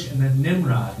man Cush and then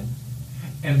Nimrod.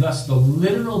 And thus the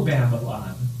literal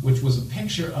Babylon, which was a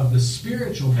picture of the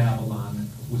spiritual Babylon,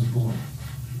 was born.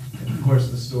 And of course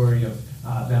the story of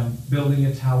them building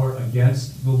a tower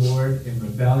against the Lord in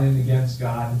rebellion against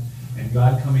God, and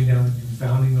God coming down and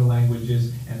confounding the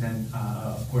languages, and then,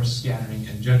 of course, scattering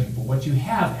and judging. But what you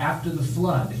have after the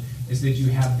flood is that you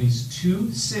have these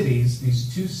two cities,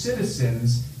 these two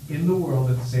citizens in the world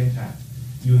at the same time.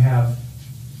 You have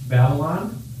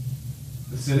Babylon,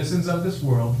 the citizens of this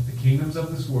world, the kingdoms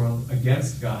of this world,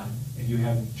 against God, and you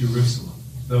have Jerusalem,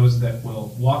 those that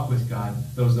will walk with God,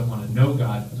 those that want to know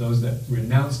God, those that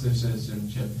renounce their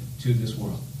citizenship to this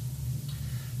world.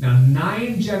 Now,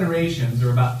 9 generations,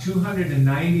 or about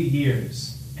 290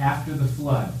 years after the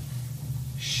flood,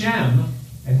 Shem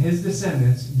and his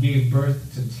descendants gave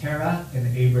birth to Terah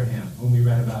and Abraham, whom we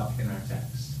read about in our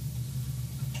text.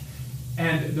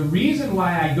 And the reason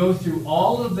why I go through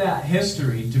all of that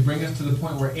history to bring us to the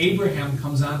point where Abraham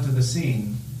comes onto the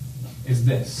scene is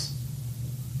this.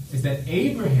 Is that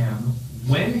Abraham,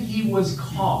 when he was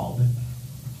called,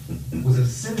 was a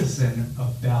citizen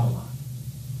of Babylon.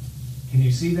 Can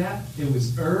you see that? It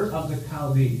was Ur of the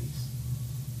Chaldees.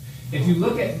 If you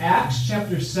look at Acts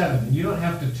chapter 7, and you don't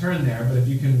have to turn there, but if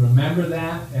you can remember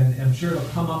that, and I'm sure it'll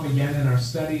come up again in our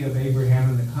study of Abraham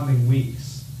in the coming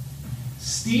weeks.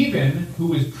 Stephen,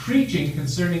 who is preaching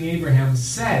concerning Abraham,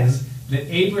 says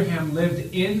that Abraham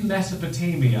lived in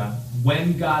Mesopotamia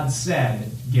when God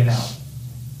said, "Get out."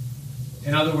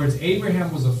 In other words,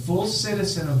 Abraham was a full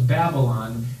citizen of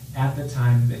Babylon at the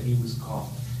time that he was called.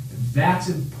 That's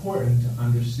important to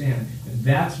understand. And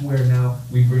that's where now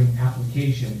we bring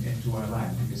application into our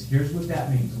lives. Because here's what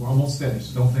that means. We're almost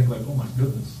finished. Don't think like, oh my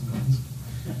goodness.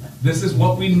 No. This is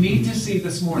what we need to see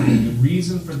this morning. The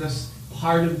reason for this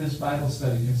part of this Bible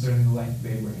study concerning the life of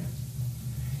Abraham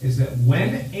is that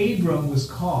when Abram was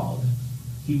called,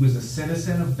 he was a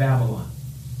citizen of Babylon.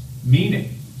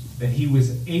 Meaning that he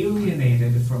was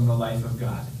alienated from the life of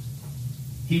God.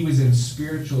 He was in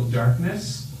spiritual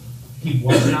darkness. He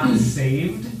was not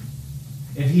saved.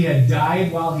 If he had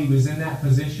died while he was in that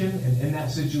position and in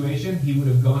that situation, he would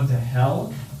have gone to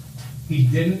hell. He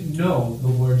didn't know the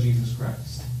Lord Jesus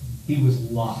Christ. He was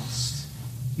lost.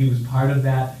 He was part of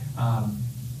that,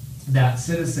 that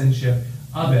citizenship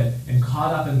of it and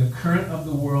caught up in the current of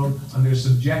the world under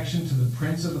subjection to the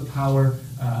prince of the power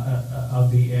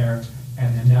of the air,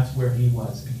 and that's where he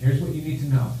was. And here's what you need to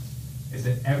know, is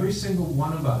that every single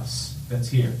one of us that's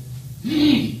here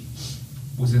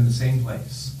was in the same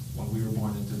place when we were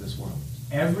born into this world.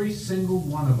 Every single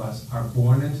one of us are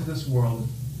born into this world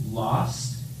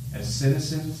lost as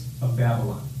citizens of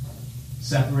Babylon,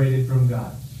 separated from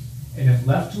God. And if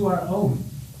left to our own,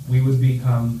 we would be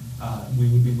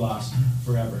lost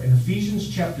forever. In Ephesians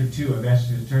chapter 2, I've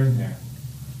asked you to turn there.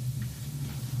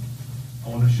 I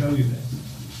want to show you this.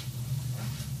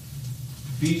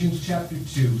 Ephesians chapter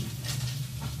 2.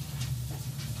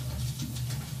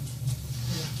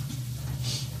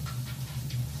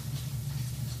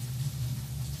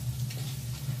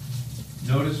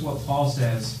 Notice what Paul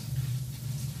says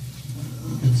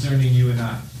concerning you and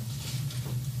I.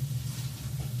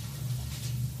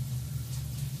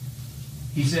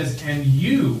 He says, and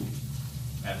you,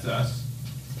 that's us,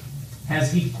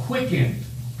 has he quickened.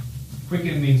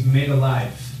 Quickened means made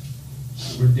alive.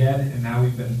 We're dead and now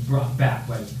we've been brought back.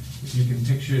 Like if you can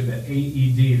picture the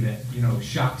AED that,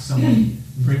 shocks someone,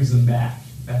 brings them back.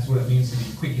 That's what it means to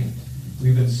be quickened.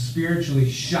 We've been spiritually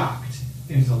shocked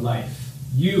into life.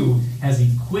 You has he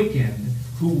quickened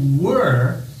who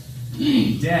were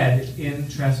dead in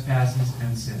trespasses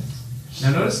and sins.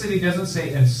 Now notice that he doesn't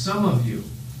say, and some of you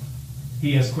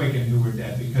he has quickened who were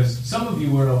dead, because some of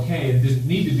you were okay and didn't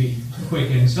need to be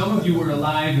quickened. Some of you were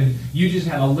alive and you just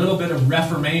had a little bit of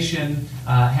reformation,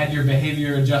 had your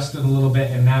behavior adjusted a little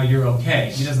bit, and now you're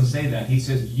okay. He doesn't say that. He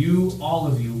says, you, all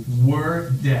of you, were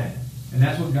dead. And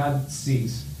that's what God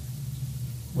sees.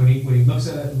 When he looks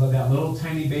at that little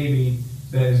tiny baby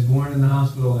that is born in the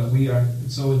hospital that we are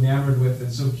so enamored with,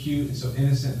 that's so cute, and so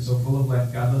innocent, and so full of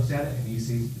life, God looks at it and he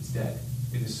sees it's dead.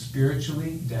 It is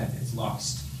spiritually dead. It's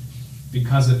lost.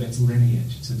 Because of its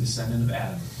lineage. It's a descendant of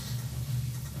Adam.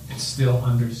 It's still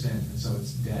under sin, and so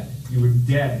it's dead. You were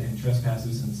dead in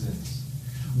trespasses and sins.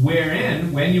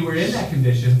 Wherein, when you were in that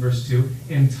condition, verse 2,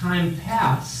 in time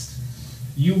past,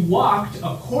 you walked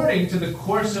according to the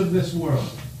course of this world.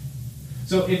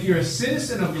 So if you're a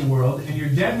citizen of the world and you're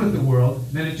dead with the world,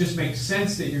 then it just makes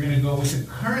sense that you're going to go with the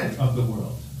current of the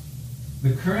world.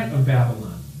 The current of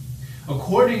Babylon.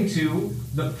 According to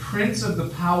the prince of the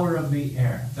power of the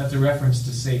air. That's a reference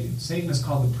to Satan. Satan is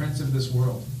called the prince of this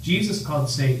world. Jesus called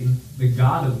Satan the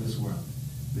god of this world.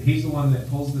 He's the one that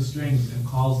pulls the strings and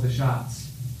calls the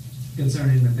shots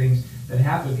concerning the things that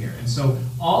happen here. And so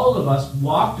all of us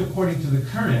walked according to the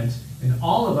current, and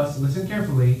all of us, listen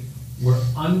carefully, were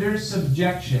under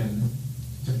subjection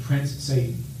to Prince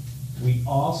Satan. We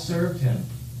all served him.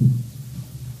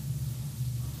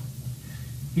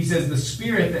 He says, the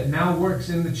spirit that now works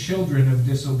in the children of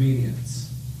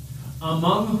disobedience,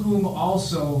 among whom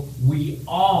also we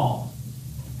all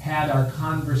had our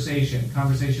conversation.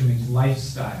 Conversation means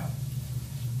lifestyle,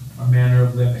 our manner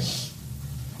of living.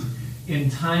 In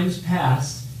times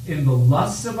past, in the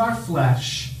lusts of our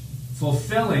flesh,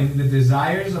 fulfilling the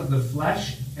desires of the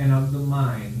flesh and of the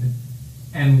mind,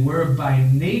 and were by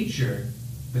nature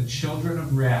the children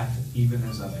of wrath, even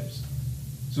as others.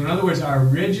 So in other words, our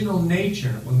original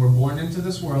nature, when we're born into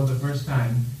this world the first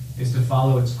time, is to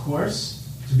follow its course,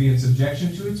 to be in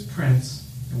subjection to its prince.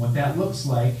 And what that looks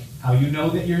like, how you know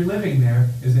that you're living there,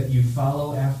 is that you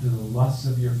follow after the lusts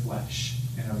of your flesh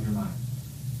and of your mind.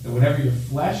 That whatever your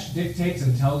flesh dictates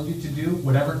and tells you to do,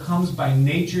 whatever comes by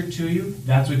nature to you,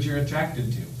 that's what you're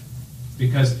attracted to.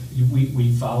 Because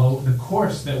we follow the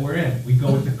course that we're in. We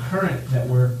go with the current that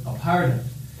we're a part of.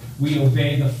 We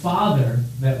obey the Father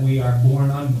that we are born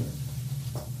under.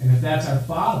 And if that's our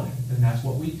Father, then that's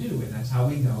what we do. And that's how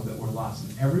we know that we're lost.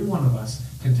 And every one of us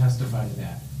can testify to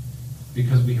that.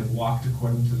 Because we have walked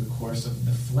according to the course of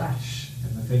the flesh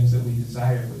and the things that we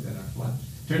desire within our flesh.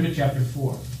 Turn to chapter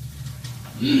 4.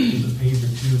 There's a page or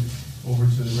two over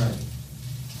to the right.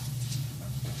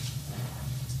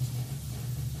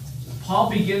 Paul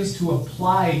begins to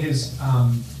apply his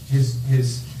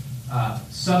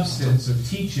substance of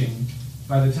teaching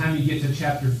by the time you get to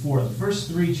chapter 4. The first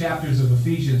 3 chapters of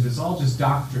Ephesians, it's all just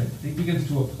doctrine. He begins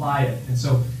to apply it. And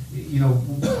so,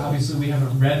 obviously we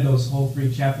haven't read those whole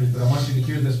 3 chapters, but I want you to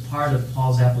hear this part of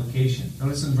Paul's application.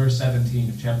 Notice in verse 17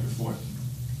 of chapter 4.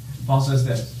 Paul says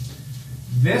this,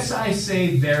 "This I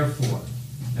say therefore."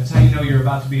 That's how you know you're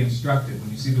about to be instructed.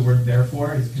 When you see the word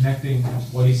therefore, he's connecting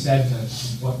what he said to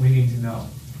what we need to know.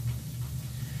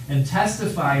 "And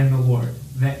testify in the Lord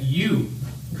that you,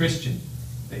 Christian,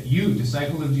 that you,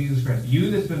 disciple of Jesus Christ,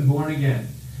 you that's been born again,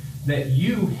 that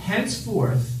you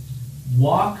henceforth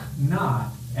walk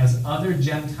not as other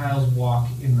Gentiles walk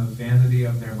in the vanity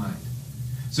of their mind."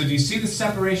 So do you see the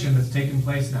separation that's taking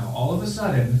place now? All of a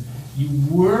sudden, you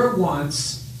were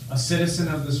once a citizen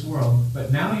of this world,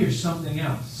 but now you're something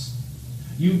else.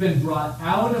 You've been brought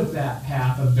out of that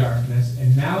path of darkness,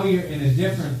 and now you're in a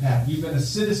different path. You've been a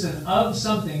citizen of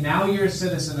something, now you're a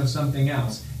citizen of something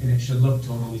else, and it should look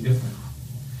totally different.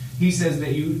 He says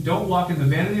that you don't walk in the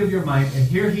vanity of your mind, and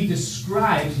here he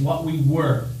describes what we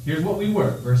were. Here's what we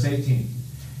were, verse 18.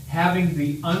 "Having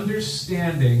the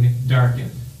understanding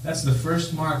darkened." That's the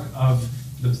first mark of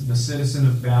the citizen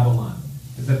of Babylon,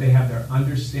 is that they have their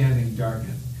understanding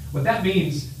darkened. What that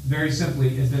means, very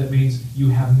simply, is that it means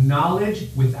you have knowledge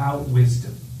without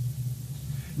wisdom.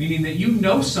 Meaning that you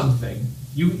know something.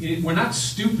 We're not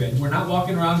stupid. We're not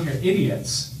walking around here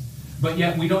idiots. But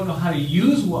yet we don't know how to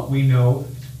use what we know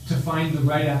to find the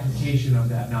right application of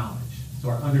that knowledge.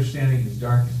 So our understanding is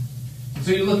darkened. And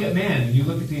so you look at man, and you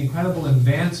look at the incredible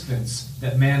advancements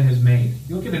that man has made.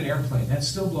 You look at an airplane. That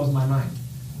still blows my mind.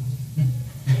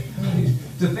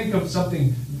 To think of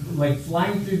something like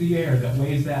flying through the air that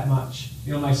weighs that much.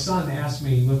 My son asked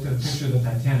me, he looked at a picture of the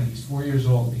Titanic. He's 4 years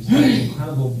old. He's got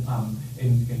incredible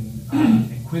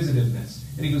inquisitiveness.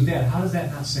 And he goes, "Dad, how does that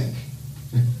not sink?"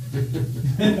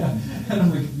 And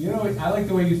I'm like, I like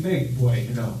the way you think, boy,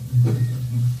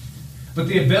 But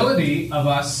the ability of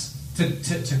us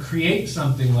to create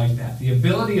something like that, the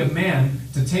ability of man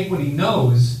to take what he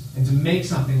knows and to make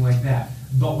something like that.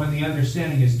 But when the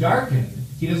understanding is darkened,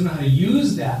 he doesn't know how to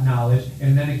use that knowledge,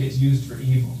 and then it gets used for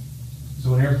evil.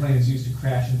 So an airplane is used to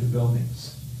crash into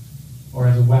buildings, or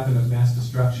as a weapon of mass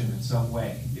destruction in some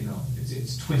way.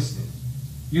 It's twisted.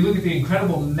 You look at the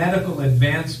incredible medical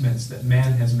advancements that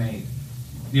man has made.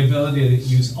 The ability to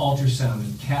use ultrasound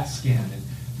and CAT scan and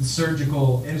the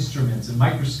surgical instruments and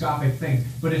microscopic things.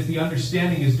 But if the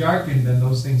understanding is darkened, then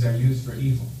those things are used for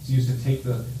evil. It's used to take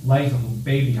the life of a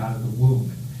baby out of the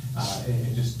womb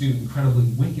and just do incredibly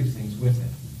wicked things with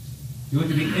it. You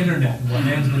look at the internet and what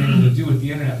man's been able to do with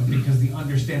the internet, but because the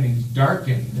understanding is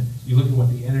darkened, you look at what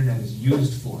the internet is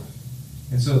used for.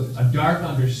 And so a dark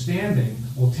understanding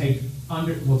will take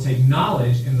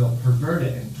knowledge and they'll pervert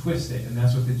it and twist it, and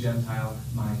that's what the Gentile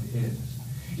mind is.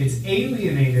 It's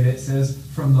alienated, it says,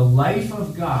 from the life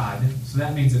of God, so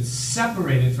that means it's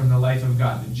separated from the life of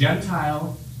God. The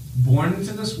Gentile, born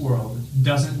into this world,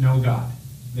 doesn't know God.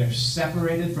 They're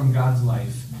separated from God's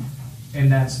life.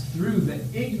 And that's through the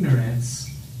ignorance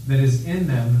that is in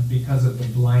them because of the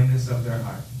blindness of their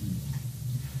heart.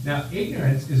 Now,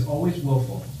 ignorance is always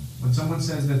willful. When someone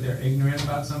says that they're ignorant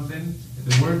about something,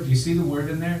 the word, you see the word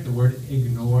in there? The word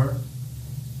ignore.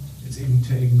 It's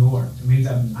to ignore. It means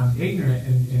I'm ignorant,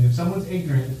 and if someone's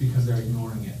ignorant, it's because they're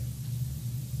ignoring it.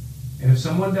 And if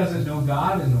someone doesn't know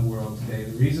God in the world today,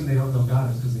 the reason they don't know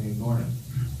God is because they ignore Him.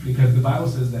 Because the Bible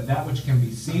says that which can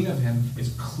be seen of Him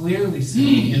is clearly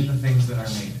seen in the things that are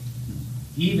made,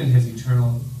 even His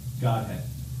eternal Godhead,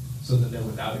 so that they're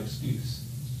without excuse.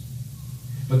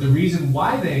 But the reason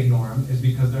why they ignore Him is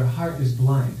because their heart is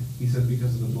blind. He says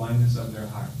because of the blindness of their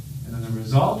heart. And then the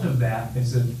result of that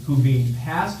is that who being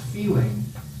past feeling,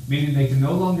 meaning they can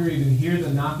no longer even hear the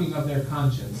knocking of their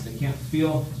conscience, they can't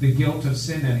feel the guilt of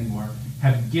sin anymore,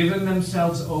 have given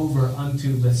themselves over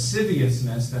unto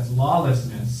lasciviousness, that's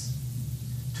lawlessness,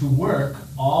 to work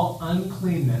all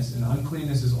uncleanness, and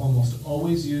uncleanness is almost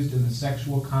always used in the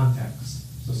sexual context.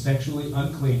 So sexually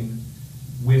unclean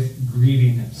with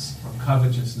greediness or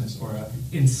covetousness or an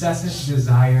incessant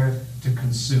desire to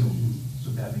consume. That's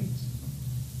what that means.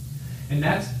 And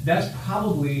that's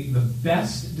probably the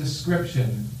best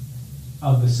description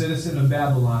of the citizen of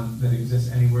Babylon that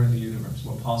exists anywhere in the universe.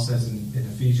 What Paul says in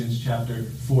Ephesians chapter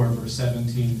 4, verse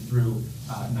 17 through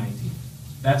 19.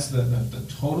 That's the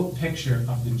total picture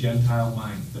of the Gentile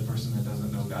mind, the person that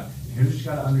doesn't know God. And here's what you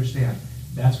got to understand.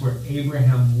 That's where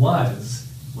Abraham was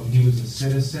when he was a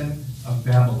citizen of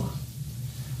Babylon.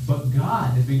 But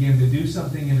God began to do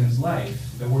something in his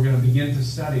life that we're going to begin to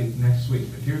study next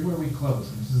week. But here's where we close,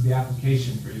 and this is the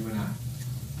application for you and I.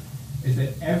 Is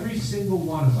that every single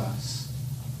one of us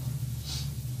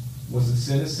was a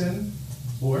citizen,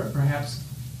 or perhaps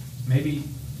maybe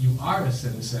you are a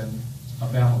citizen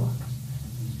of Babylon.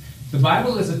 The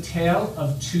Bible is a tale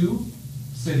of two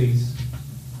cities.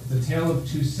 It's a tale of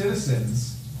two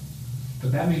citizens,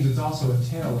 but that means it's also a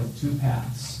tale of two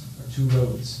paths, or two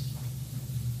roads.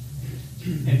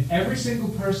 And every single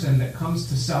person that comes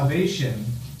to salvation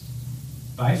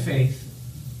by faith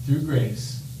through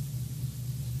grace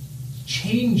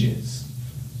changes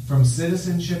from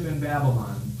citizenship in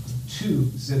Babylon to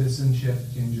citizenship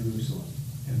in Jerusalem.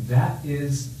 And that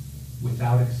is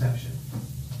without exception.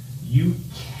 You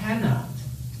cannot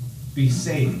be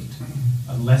saved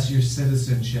unless your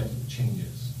citizenship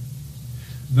changes.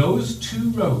 Those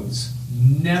two roads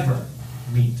never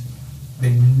meet.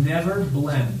 They never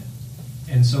blend.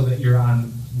 And so that you're on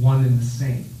one and the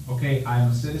same. Okay,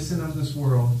 I'm a citizen of this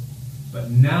world, but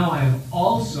now I am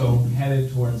also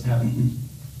headed towards heaven.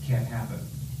 Can't happen.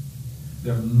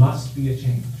 There must be a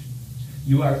change.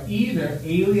 You are either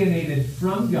alienated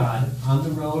from God on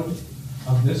the road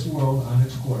of this world on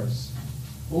its course,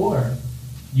 or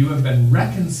you have been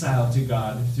reconciled to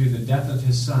God through the death of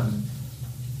His Son,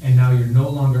 and now you're no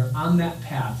longer on that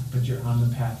path, but you're on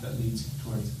the path that leads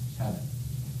towards heaven.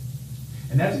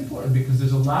 And that's important because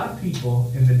there's a lot of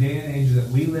people in the day and age that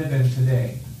we live in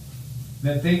today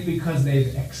that think because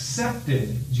they've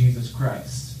accepted Jesus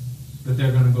Christ that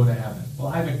they're going to go to heaven. Well,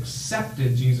 I've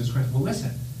accepted Jesus Christ. Well,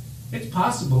 listen, it's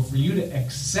possible for you to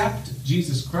accept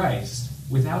Jesus Christ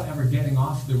without ever getting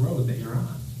off the road that you're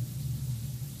on.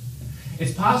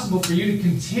 It's possible for you to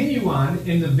continue on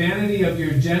in the vanity of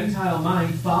your Gentile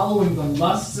mind, following the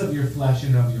lusts of your flesh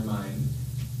and of your mind,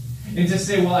 and to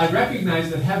say, well, I recognize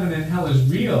that heaven and hell is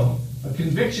real. A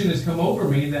conviction has come over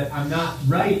me that I'm not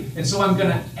right, and so I'm going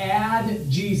to add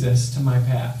Jesus to my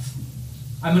path.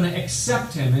 I'm going to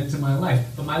accept Him into my life,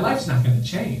 but my life's not going to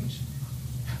change.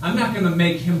 I'm not going to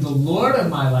make Him the Lord of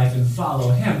my life and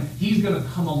follow Him. He's going to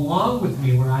come along with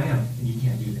me where I am, and you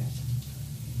can't do that.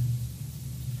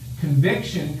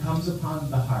 Conviction comes upon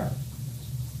the heart.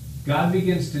 God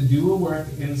begins to do a work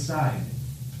inside,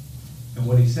 and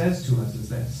what He says to us is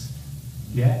this: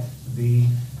 get thee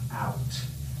out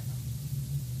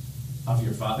of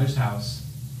your father's house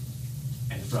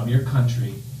and from your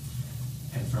country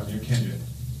and from your kindred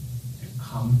and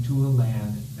come to a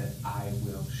land that I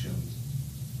will show you.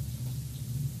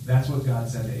 That's what God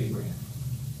said to Abraham.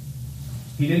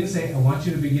 He didn't say, I want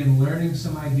you to begin learning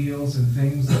some ideals and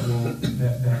things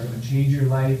that are going to change your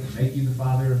life and make you the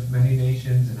father of many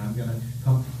nations, and I'm going to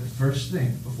come. The first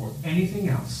thing, before anything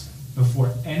else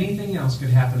could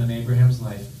happen in Abraham's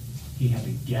life, he had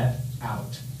to get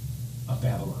out of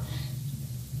Babylon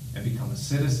and become a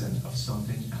citizen of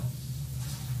something else.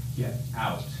 Get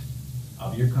out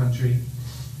of your country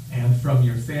and from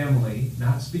your family,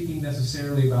 not speaking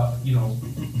necessarily about,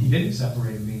 he didn't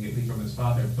separate immediately from his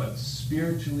father, but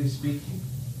spiritually speaking,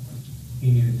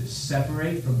 he needed to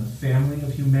separate from the family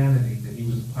of humanity that he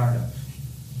was a part of.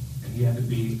 And And he had to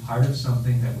be part of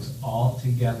something that was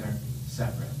altogether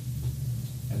separate.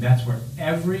 And that's where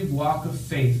every walk of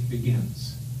faith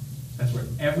begins. That's where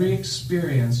every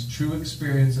experience, true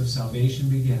experience of salvation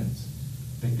begins.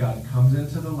 That God comes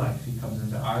into the life, he comes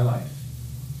into our life.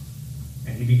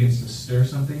 And he begins to stir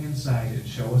something inside and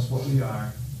show us what we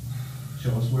are,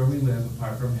 show us where we live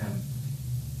apart from him.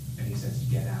 And he says,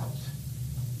 get out.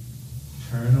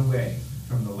 Turn away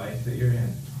from the life that you're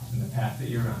in and the path that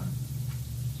you're on.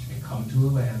 And come to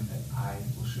a land that I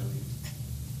will show you.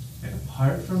 And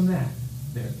apart from that,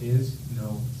 there is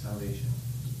no salvation.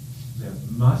 There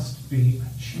must be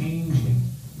a changing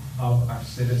of our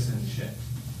citizenship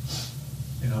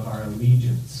and of our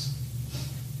allegiance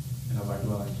and of our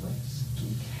dwelling place.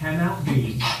 We cannot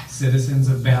be citizens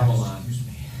of Babylon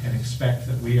and expect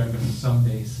that we are going to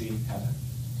someday see heaven.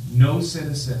 No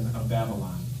citizen of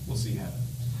Babylon will see heaven.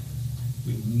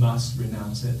 We must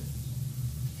renounce it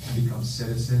and become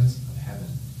citizens of heaven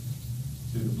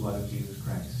through the blood of Jesus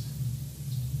Christ.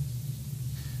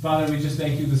 Father, we just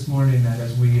thank you this morning that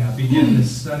as we begin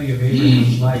this study of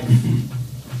Abraham's life,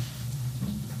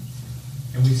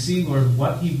 and we see, Lord,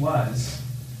 what he was,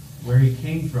 where he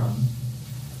came from,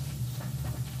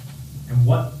 and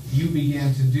what you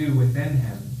began to do within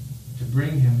him to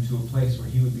bring him to a place where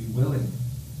he would be willing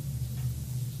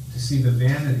to see the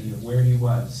vanity of where he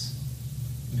was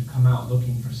and to come out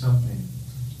looking for something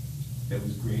that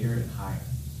was greater and higher.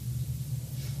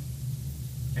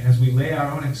 And as we lay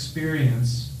our own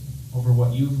experience over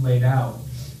what you've laid out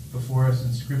before us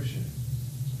in Scripture,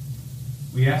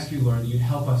 we ask you, Lord, that you'd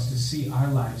help us to see our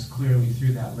lives clearly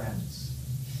through that lens.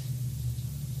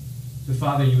 That,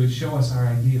 Father, you would show us our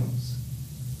ideals.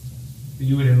 That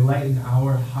you would enlighten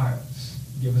our hearts.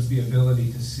 Give us the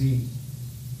ability to see,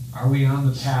 are we on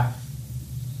the path,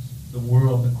 the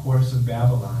world, the course of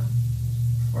Babylon?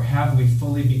 Or have we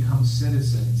fully become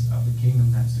citizens of the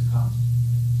kingdom that's to come?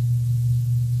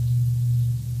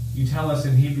 You tell us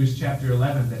in Hebrews chapter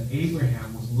 11 that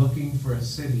Abraham was looking for a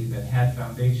city that had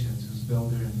foundations, whose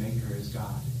builder and maker is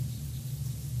God.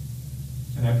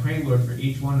 And I pray, Lord, for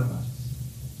each one of us,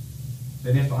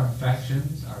 that if our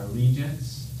affections, our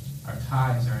allegiance, our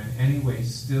ties are in any way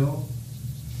still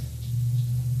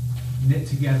knit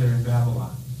together in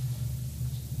Babylon,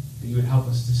 that you would help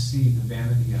us to see the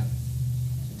vanity of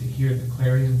it, and to hear the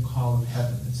clarion call of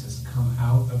heaven that says, come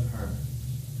out of her.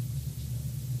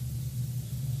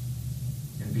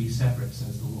 And be separate,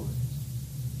 says the Lord.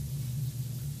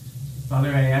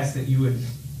 Father, I ask that you would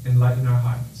enlighten our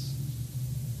hearts,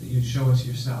 that you would show us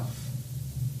yourself,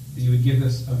 that you would give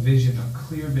us a vision, a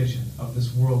clear vision of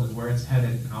this world and where it's headed,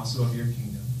 and also of your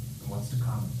kingdom and what's to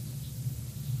come.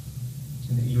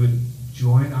 And that you would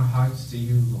join our hearts to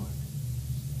you, Lord,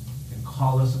 and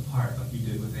call us apart like you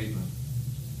did with Abram.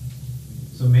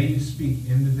 So may you speak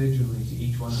individually to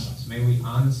each one of us. May we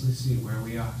honestly see where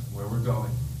we are, where we're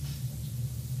going.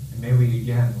 And may we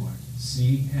again, Lord,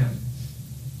 see him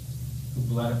who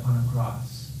bled upon a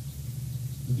cross,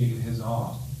 who gave his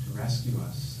all to rescue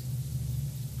us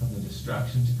from the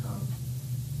destruction to come,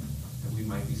 that we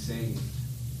might be saved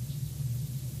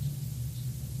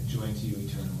and joined to you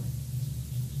eternally.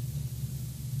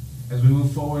 As we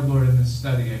move forward, Lord, in this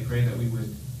study, I pray that we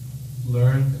would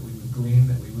learn, that we would glean,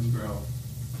 that we would grow,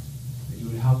 that you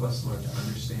would help us, Lord, to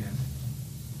understand.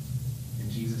 In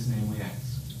Jesus' name we ask.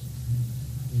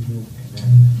 Amen.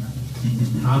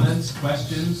 Comments,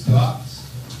 questions, thoughts?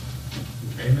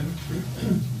 Raymond?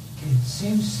 It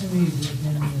seems to me that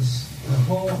in this, the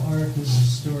whole arc of the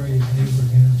story of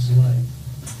Abraham's life,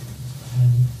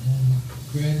 and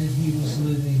granted he was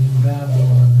living in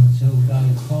Babylon until God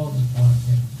called upon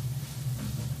him,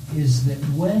 is that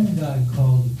when God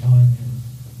called upon him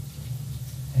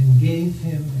and gave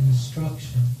him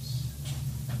instructions,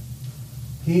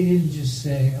 he didn't just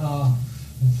say, oh,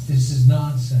 this is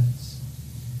nonsense.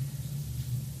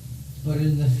 But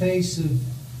in the face of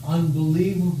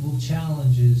unbelievable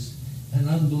challenges and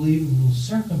unbelievable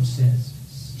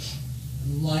circumstances,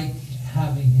 like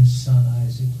having his son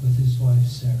Isaac with his wife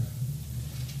Sarah,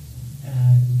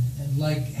 and like